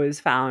 I've always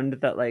found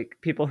that like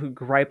people who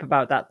gripe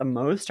about that the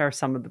most are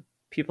some of the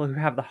people who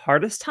have the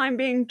hardest time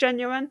being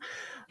genuine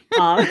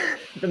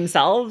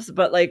themselves.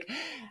 But like,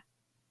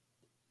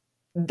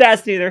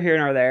 that's neither here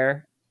nor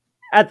there.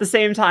 At the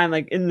same time,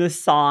 like in this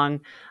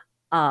song,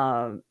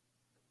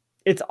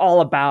 it's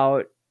all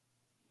about,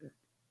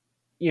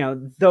 you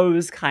know,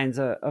 those kinds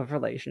of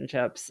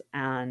relationships.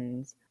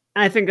 And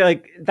I think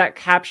like that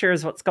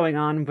captures what's going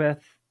on with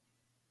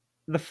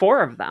the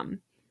four of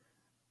them.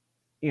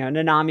 You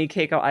know, Nanami,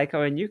 Keiko,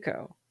 Aiko, and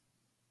Yuko.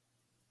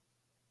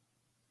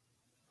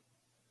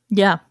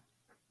 Yeah.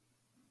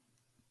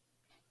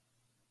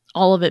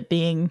 All of it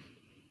being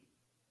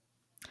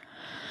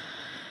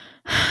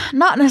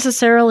not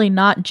necessarily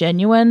not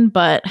genuine,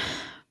 but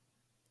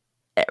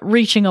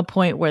reaching a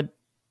point where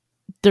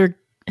they're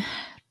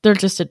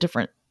just at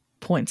different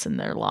points in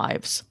their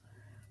lives.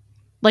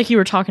 Like you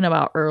were talking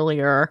about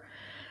earlier,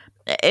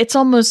 it's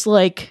almost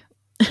like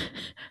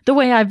the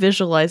way I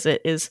visualize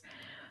it is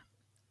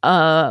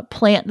a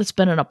plant that's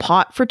been in a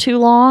pot for too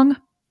long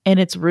and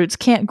its roots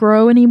can't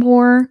grow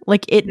anymore.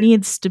 Like it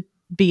needs to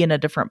be in a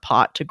different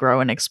pot to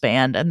grow and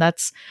expand. And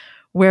that's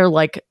where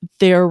like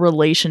their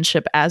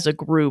relationship as a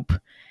group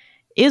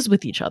is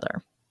with each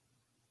other.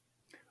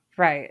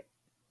 Right.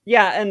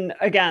 Yeah. And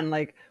again,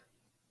 like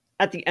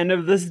at the end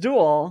of this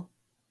duel,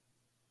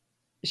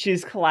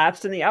 she's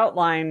collapsed in the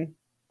outline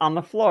on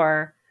the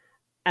floor.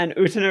 And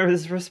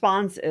Utena's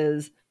response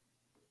is,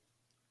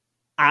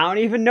 I don't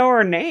even know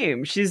her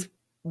name. She's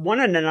one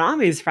of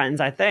Nanami's friends,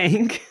 I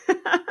think.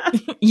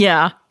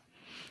 Yeah.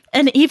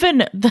 And even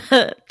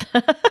the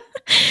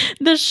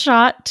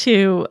shot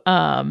to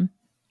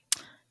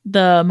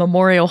the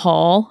Memorial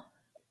Hall.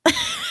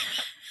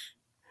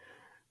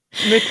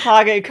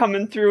 Mikage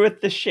coming through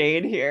with the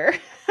shade here.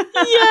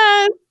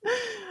 Yes.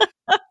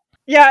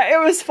 Yeah, it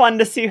was fun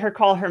to see her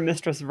call her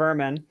Mistress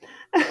Vermin.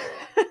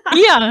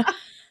 Yeah.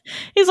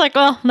 He's like,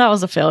 well, that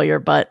was a failure,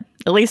 but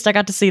at least I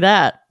got to see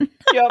that.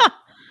 Yep.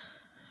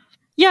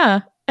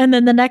 Yeah. And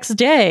then the next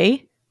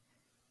day,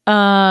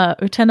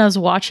 Utena's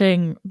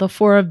watching the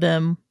four of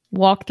them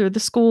walk through the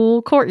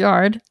school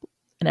courtyard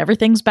and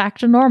everything's back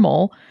to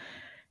normal.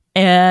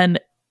 And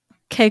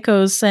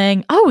Keiko's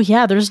saying, oh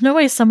yeah, there's no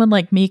way someone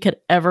like me could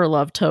ever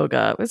love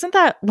Toga. Isn't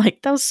that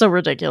like, that was so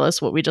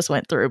ridiculous what we just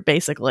went through,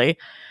 basically.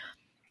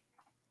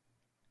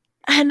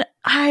 And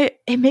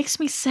it makes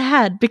me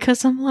sad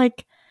because I'm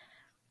like,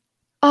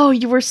 oh,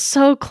 you were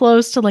so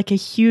close to like a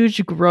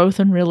huge growth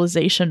and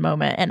realization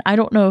moment. And I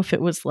don't know if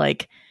it was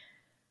like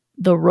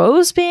the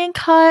rose being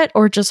cut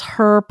or just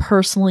her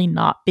personally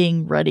not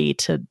being ready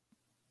to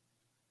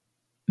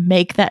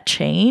make that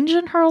change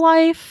in her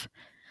life.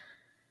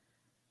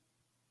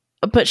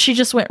 But she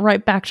just went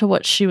right back to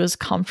what she was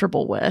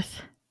comfortable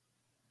with.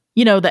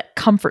 You know, that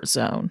comfort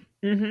zone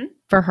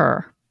for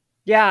her.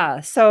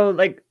 Yeah. So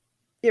like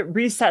it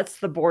resets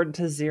the board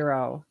to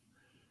 0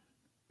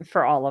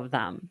 for all of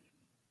them.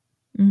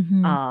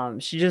 Mm-hmm.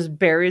 She just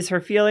buries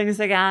her feelings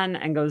again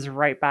and goes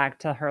right back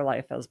to her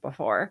life as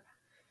before.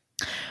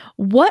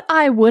 What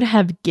I would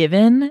have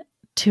given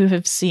to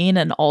have seen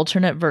an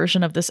alternate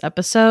version of this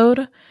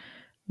episode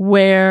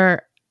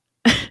where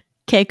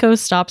Keiko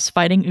stops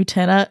fighting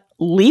Utena,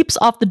 leaps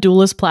off the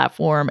duelist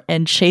platform,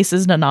 and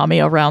chases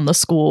Nanami around the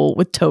school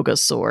with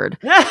Toga's sword.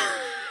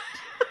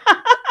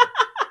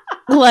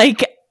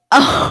 Like,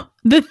 oh,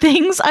 the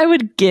things I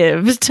would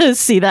give to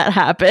see that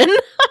happen.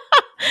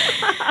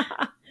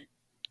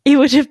 It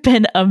would have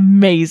been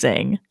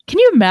amazing. Can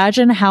you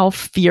imagine how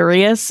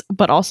furious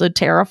but also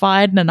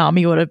terrified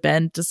Nanami would have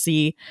been to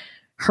see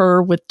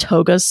her with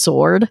Toga's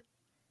sword?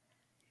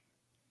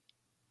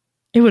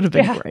 It would have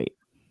been great.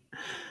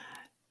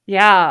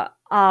 Yeah.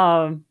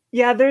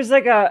 Yeah, there's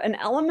like an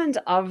element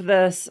of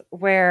this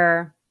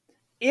where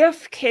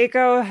if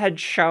Keiko had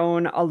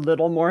shown a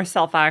little more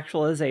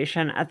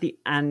self-actualization at the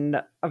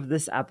end of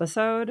this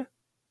episode,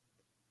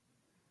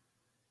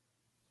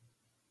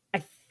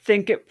 I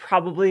think it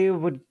probably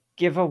would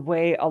give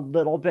away a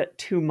little bit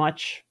too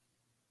much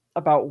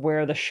about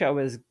where the show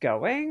is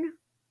going.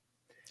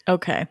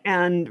 Okay.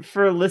 And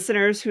for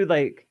listeners who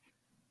like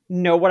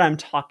know what I'm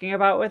talking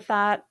about with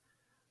that,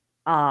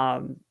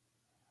 I'm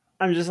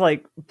just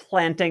like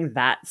planting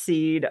that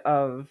seed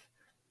of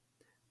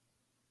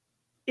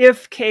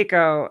if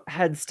Keiko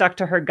had stuck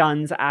to her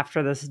guns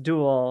after this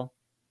duel,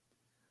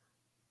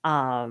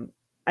 I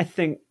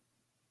think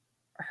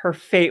her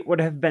fate would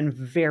have been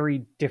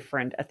very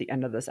different at the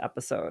end of this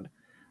episode.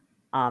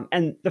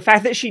 And the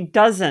fact that she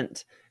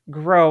doesn't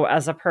grow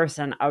as a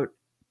person out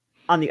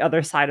on the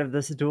other side of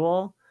this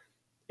duel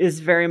is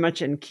very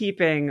much in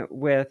keeping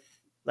with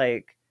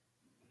like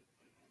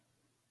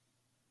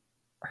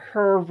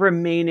her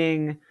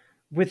remaining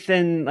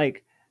within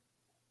like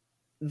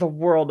the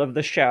world of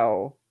the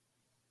show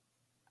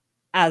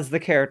as the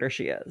character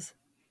she is.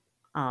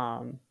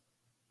 Something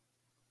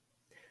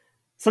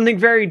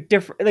very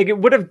different. Like it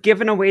would have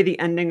given away the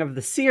ending of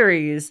the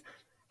series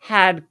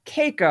had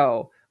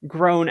Keiko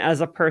grown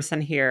as a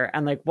person here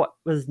and like what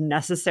was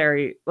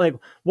necessary, like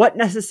what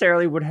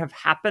necessarily would have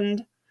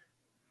happened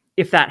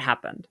if that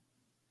happened.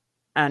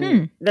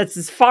 And that's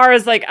as far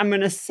as like I'm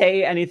going to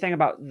say anything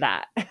about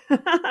that.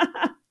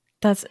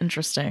 That's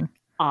interesting.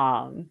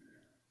 But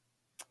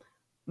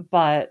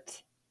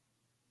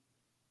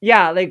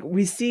yeah, like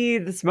we see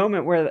this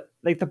moment where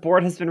like the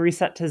board has been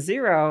reset to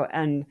 0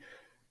 and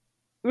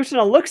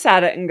Utena looks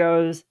at it and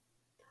goes,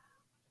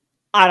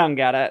 I don't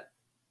get it.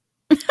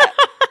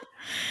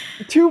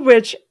 To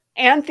which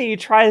Anthe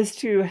tries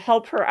to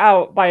help her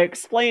out by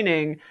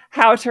explaining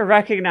how to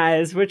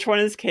recognize which one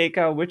is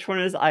Keiko, which one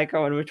is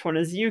Aiko, and which one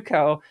is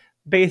Yuko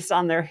based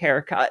on their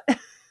haircut.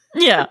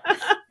 Yeah.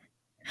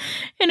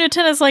 And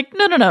Utena's like,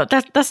 no,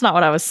 that's not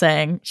what I was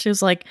saying. She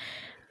was like,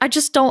 I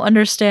just don't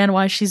understand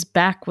why she's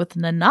back with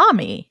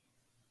Nanami.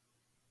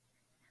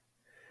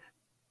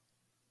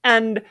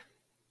 And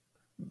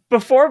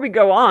before we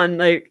go on,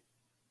 like,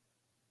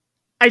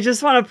 I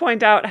just want to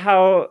point out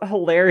how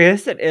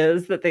hilarious it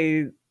is that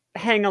they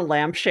hang a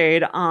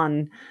lampshade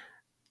on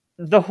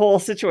the whole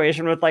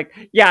situation with like,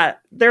 yeah,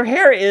 their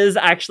hair is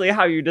actually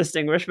how you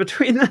distinguish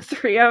between the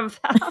three of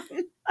them.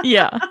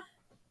 Yeah.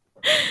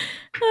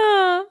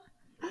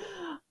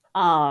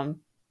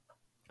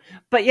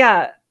 But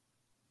yeah,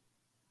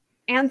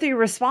 Anthe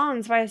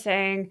responds by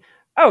saying,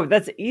 oh,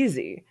 that's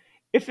easy.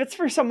 If it's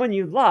for someone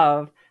you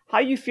love, how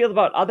you feel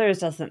about others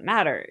doesn't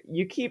matter.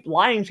 You keep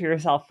lying to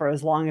yourself for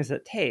as long as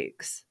it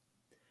takes.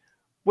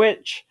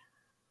 Which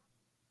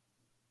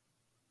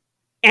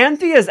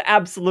Anthe is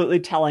absolutely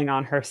telling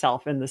on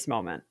herself in this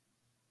moment.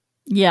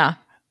 Yeah.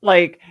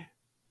 Like,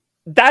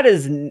 that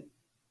is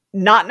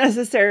not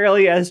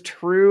necessarily as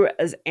true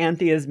as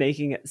Anthe is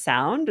making it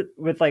sound,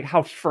 with like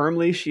how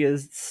firmly she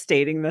is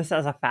stating this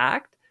as a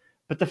fact.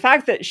 But the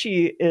fact that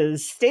she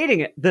is stating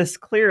it this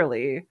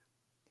clearly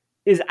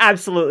is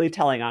absolutely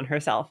telling on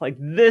herself. Like,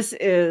 this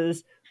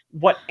is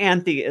what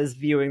Anthe is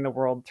viewing the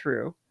world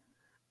through.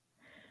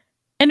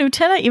 And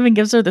Utena even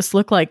gives her this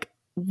look like,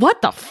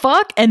 what the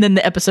fuck? And then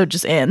the episode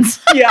just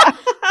ends. Yeah.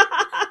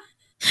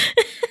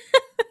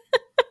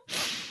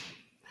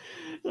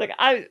 Like,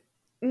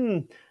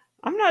 I'm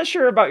not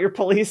sure about your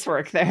police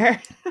work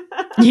there.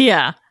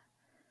 Yeah.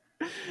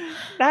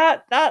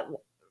 That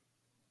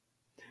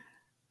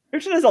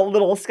Utena's a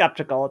little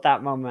skeptical at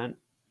that moment.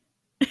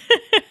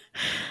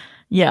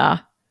 Yeah.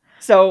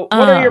 So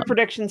what are your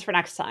predictions for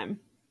next time?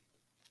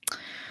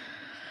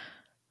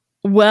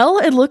 Well,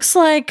 it looks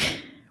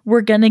like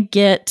we're going to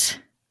get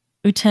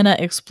Utena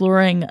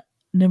exploring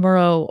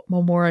Nemuro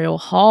Memorial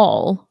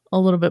Hall a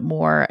little bit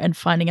more and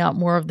finding out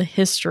more of the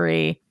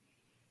history.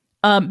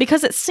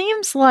 Because it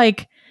seems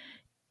like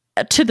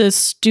to the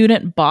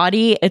student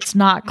body, it's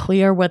not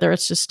clear whether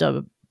it's just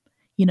a,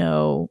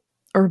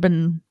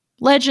 urban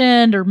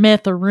legend or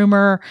myth or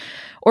rumor,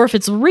 or if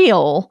it's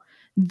real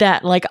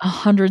that like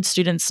 100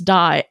 students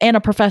die and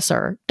a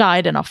professor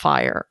died in a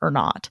fire or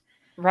not.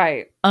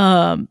 Right.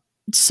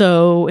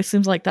 So it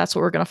seems like that's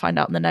what we're going to find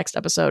out in the next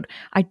episode.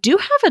 I do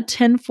have a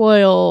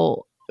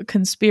tinfoil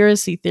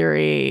conspiracy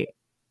theory,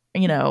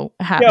 Go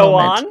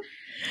moment. on.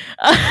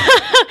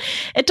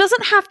 It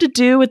doesn't have to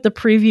do with the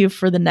preview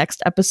for the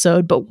next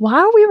episode, but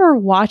while we were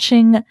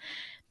watching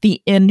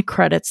the end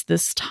credits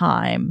this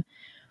time,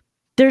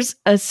 there's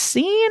a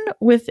scene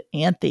with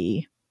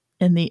Anthe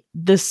in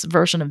this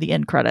version of the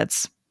end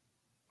credits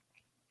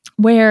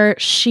where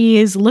she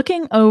is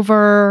looking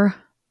over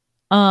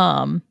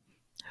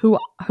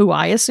who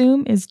I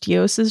assume is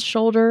Dios's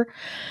shoulder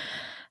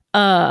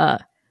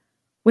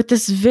with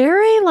this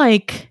very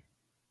like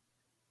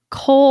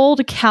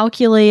cold,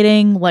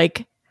 calculating,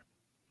 like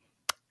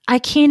I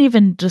can't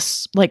even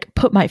just like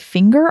put my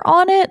finger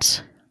on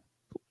it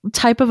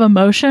type of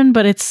emotion,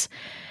 but it's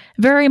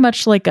very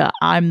much like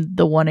I'm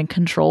the one in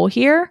control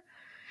here.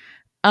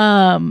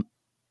 And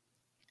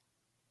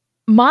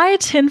My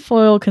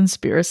tinfoil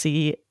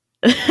conspiracy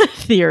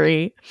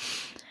theory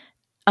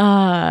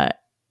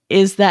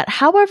is that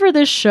however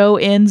this show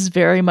ends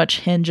very much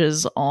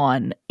hinges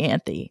on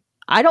Anthe.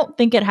 I don't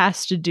think it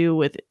has to do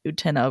with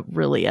Utena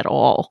really at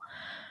all.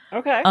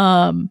 Okay.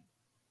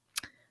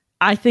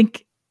 I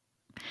think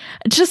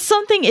just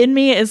something in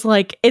me is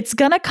like, it's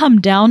gonna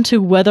come down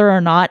to whether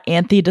or not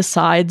Anthe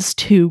decides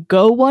to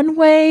go one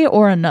way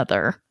or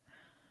another.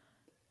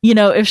 You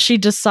know, if she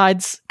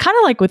decides, kind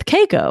of like with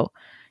Keiko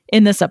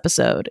in this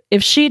episode,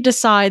 if she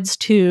decides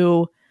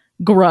to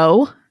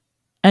grow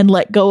and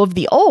let go of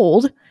the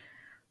old,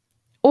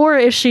 or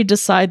if she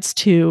decides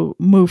to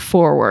move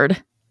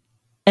forward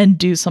and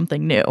do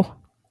something new.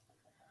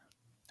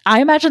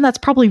 I imagine that's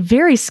probably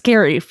very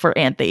scary for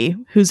Anthe,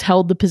 who's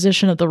held the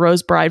position of the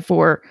Rose Bride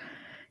for,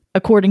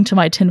 according to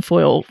my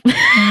tinfoil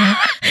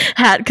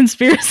hat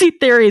conspiracy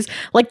theories,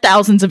 like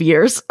thousands of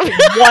years.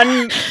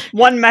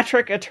 one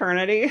metric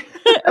eternity.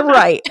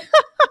 Right.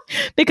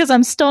 Because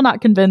I'm still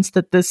not convinced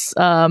that this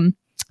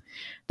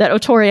that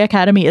Otori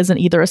Academy isn't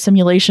either a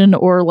simulation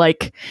or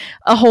like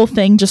a whole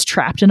thing just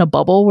trapped in a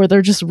bubble where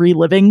they're just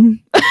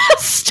reliving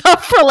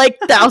stuff for like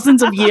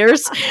thousands of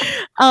years.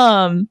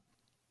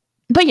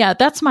 But yeah,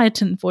 that's my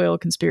tinfoil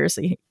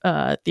conspiracy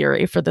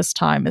theory for this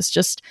time, is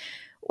just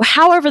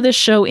however this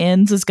show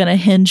ends is going to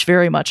hinge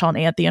very much on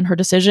Anthe and her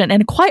decision.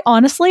 And quite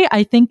honestly,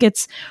 I think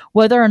it's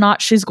whether or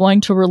not she's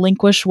going to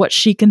relinquish what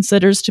she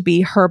considers to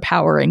be her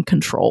power and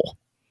control.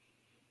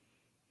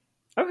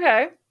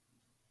 Okay.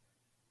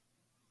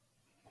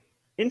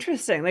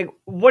 Interesting. Like,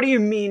 what do you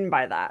mean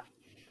by that?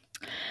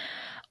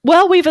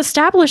 Well, we've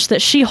established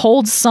that she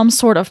holds some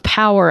sort of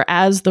power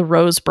as the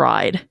Rose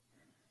Bride.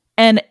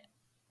 And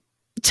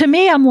to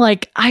me, I'm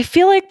like, I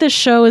feel like this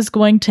show is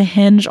going to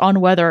hinge on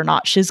whether or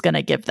not she's going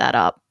to give that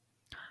up.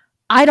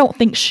 I don't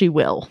think she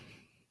will.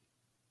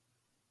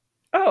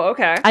 Oh,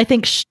 okay. I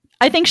think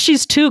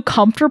she's too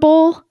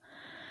comfortable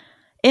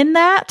in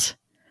that.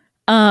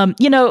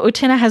 You know,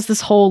 Utena has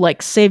this whole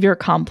like savior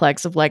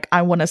complex of like,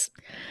 I want to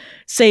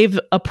save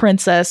a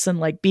princess and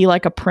like be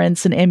like a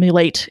prince and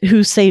emulate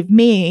who saved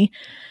me.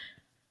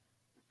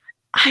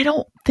 I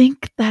don't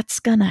think that's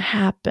gonna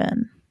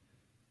happen.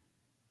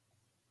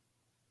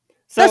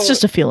 So, that's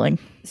just a feeling.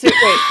 So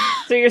wait,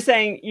 so you're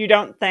saying you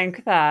don't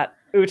think that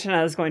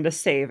Utena is going to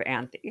save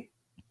Anthe?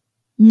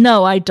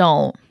 No, I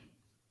don't.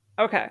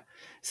 Okay.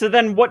 So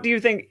then what do you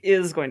think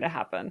is going to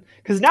happen?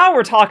 Because now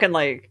we're talking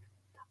like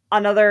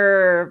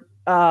another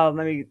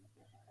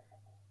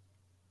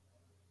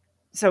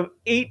so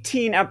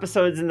 18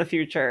 episodes in the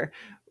future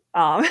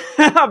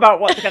about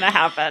what's going to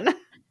happen.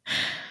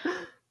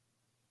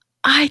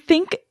 I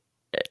think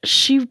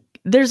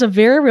there's a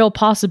very real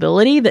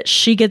possibility that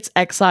she gets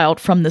exiled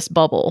from this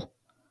bubble.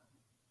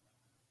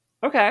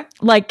 Okay.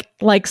 Like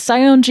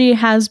Saionji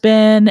has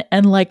been,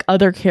 and like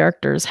other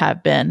characters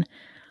have been.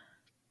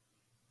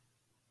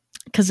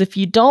 Because if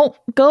you don't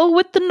go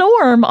with the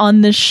norm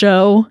on this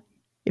show,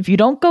 if you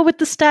don't go with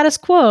the status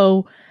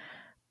quo,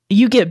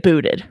 you get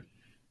booted.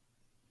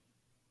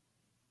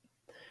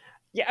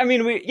 Yeah, I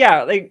mean,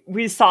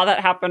 we saw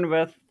that happen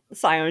with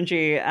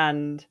Saionji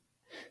and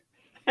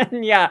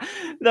yeah,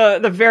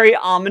 the very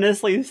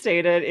ominously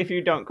stated, if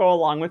you don't go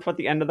along with what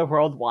the end of the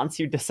world wants,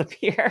 you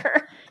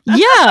disappear.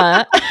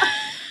 Yeah.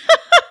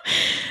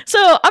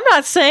 So I'm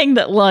not saying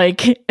that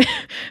like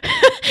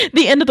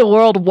the end of the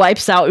world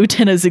wipes out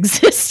Utena's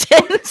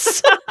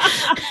existence.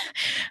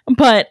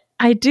 But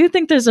I do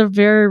think there's a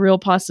very real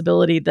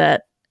possibility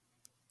that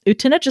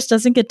Utena just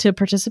doesn't get to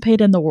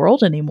participate in the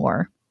world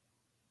anymore.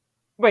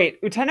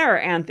 Wait, Utena or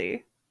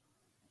Anthe?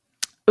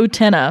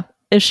 Utena,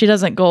 if she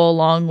doesn't go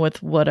along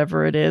with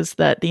whatever it is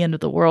that the end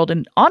of the world,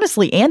 and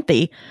honestly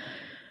Anthe,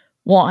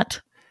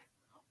 want.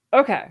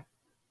 Okay.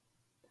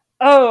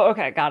 Oh,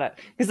 okay, got it.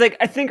 Because like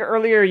I think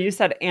earlier you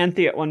said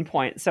Anthe at one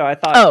point, so I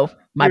thought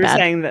my bad. You were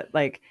saying that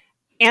like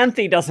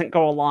Anthe doesn't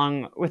go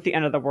along with the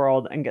end of the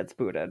world and gets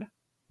booted.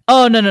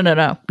 Oh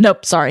no.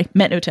 Nope, sorry.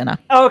 Meant Utena.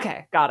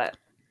 Okay, got it.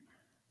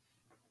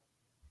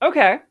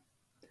 Okay.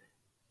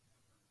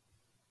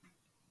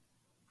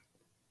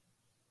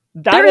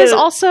 There is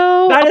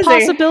also a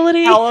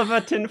possibility. A hell of a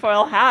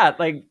tinfoil hat.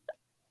 Like,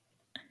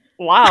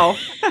 wow.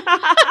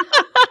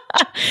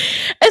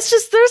 It's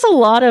just, there's a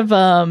lot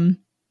of,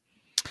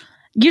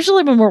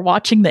 usually when we're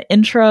watching the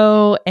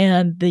intro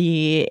and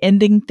the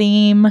ending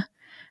theme,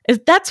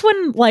 that's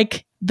when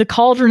like the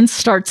cauldron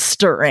starts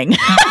stirring.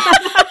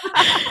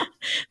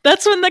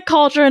 That's when the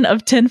cauldron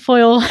of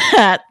tinfoil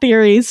hat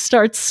theories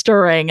starts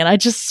stirring. And I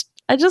just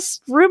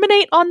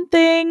ruminate on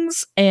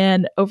things,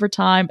 and over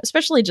time,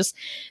 especially just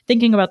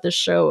thinking about this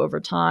show over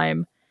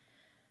time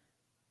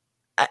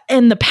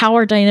and the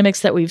power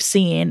dynamics that we've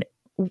seen,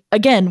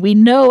 again, we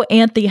know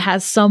Anthe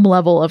has some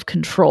level of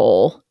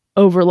control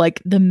over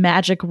like the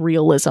magic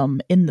realism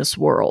in this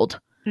world.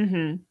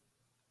 Mm-hmm.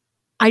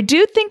 I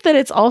do think that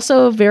it's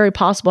also very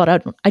possible.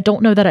 I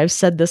don't know that I've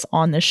said this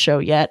on this show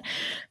yet.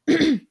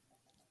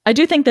 I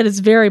do think that it's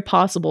very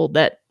possible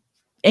that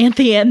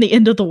Anthe and the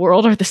end of the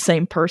world are the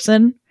same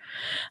person.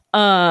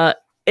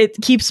 It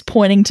keeps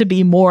pointing to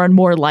be more and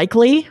more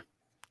likely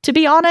to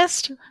be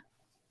honest,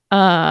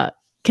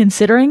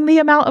 considering the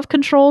amount of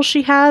control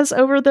she has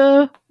over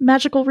the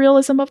magical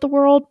realism of the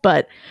world,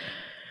 but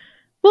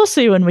we'll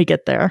see when we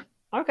get there.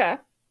 Okay.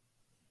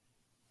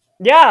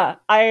 Yeah,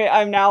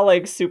 I'm now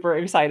like super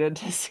excited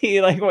to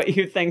see like what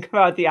you think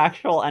about the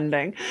actual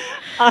ending.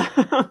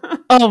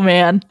 Oh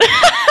man.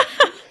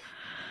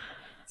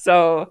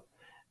 So,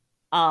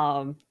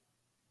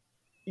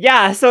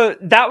 yeah, so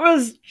that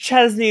was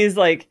Chesney's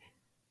like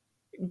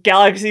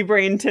galaxy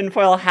brain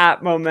tinfoil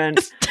hat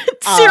moment.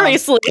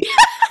 Seriously.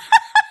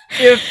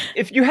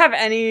 If you have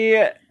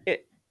any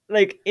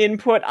like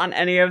input on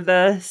any of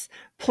this,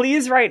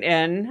 please write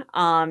in.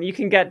 You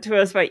can get to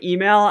us by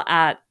email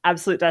at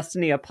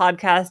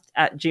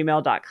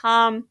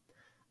absolutedestiniapodcast@gmail.com.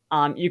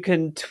 You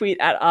can tweet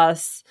at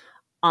us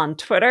on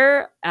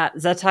Twitter at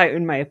Zetai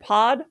Unmei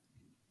Pod.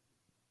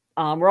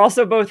 We're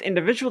also both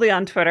individually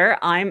on Twitter.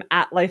 I'm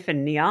at Life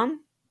in Neon.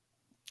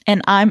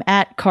 And I'm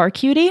at Car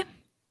Cutie.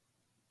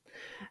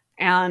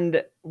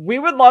 And we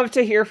would love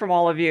to hear from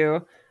all of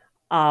you.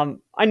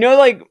 I know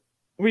like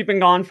we've been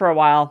gone for a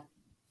while,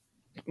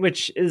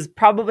 which is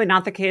probably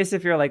not the case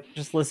if you're like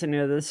just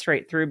listening to this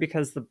straight through,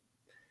 because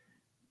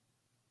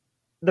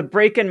the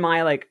break in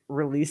my like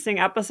releasing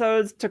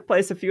episodes took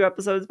place a few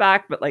episodes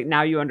back, but like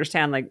now you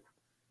understand like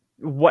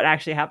what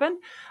actually happened.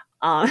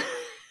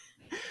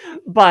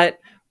 But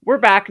we're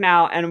back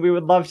now and we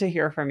would love to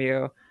hear from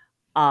you.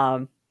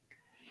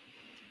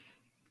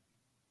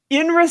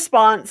 In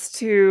response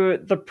to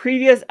the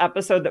previous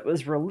episode that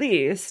was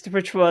released,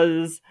 which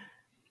was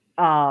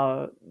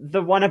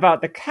the one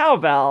about the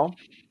cowbell.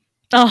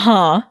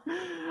 Anthe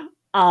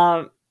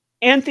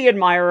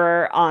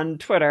Admirer on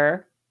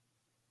Twitter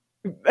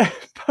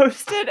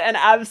posted an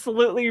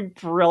absolutely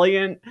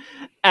brilliant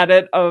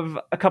edit of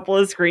a couple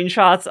of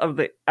screenshots of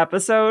the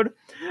episode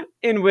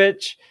in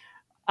which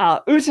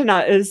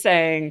Utena is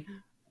saying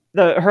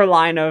her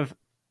line of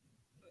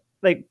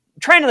like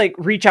trying to like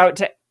reach out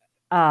to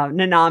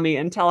Nanami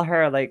and tell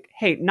her like,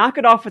 hey, knock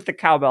it off with the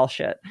cowbell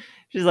shit.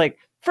 She's like,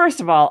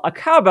 first of all, a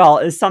cowbell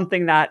is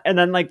something that, and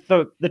then like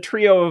the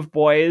trio of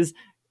boys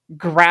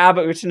grab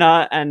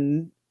Utena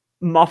and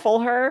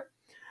muffle her.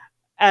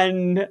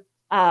 And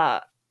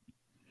Anthe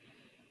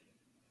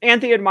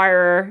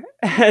Admirer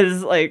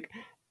has like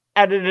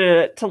edited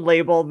it to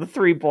label the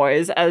three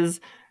boys as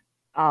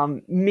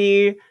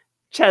me,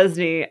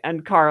 Chesney,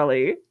 and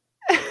Carly.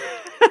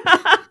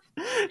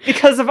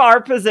 Because of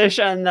our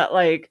position that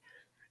like,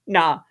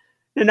 nah,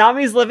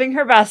 Nanami's living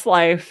her best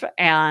life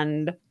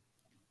and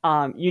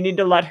you need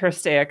to let her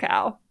stay a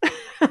cow.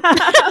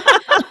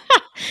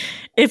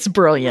 It's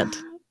brilliant.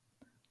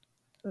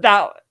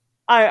 That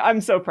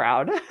I'm so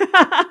proud.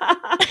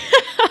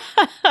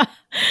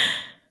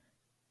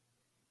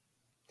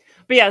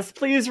 But yes,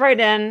 please write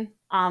in.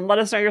 Let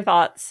us know your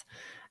thoughts.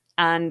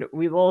 And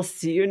we will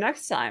see you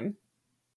next time.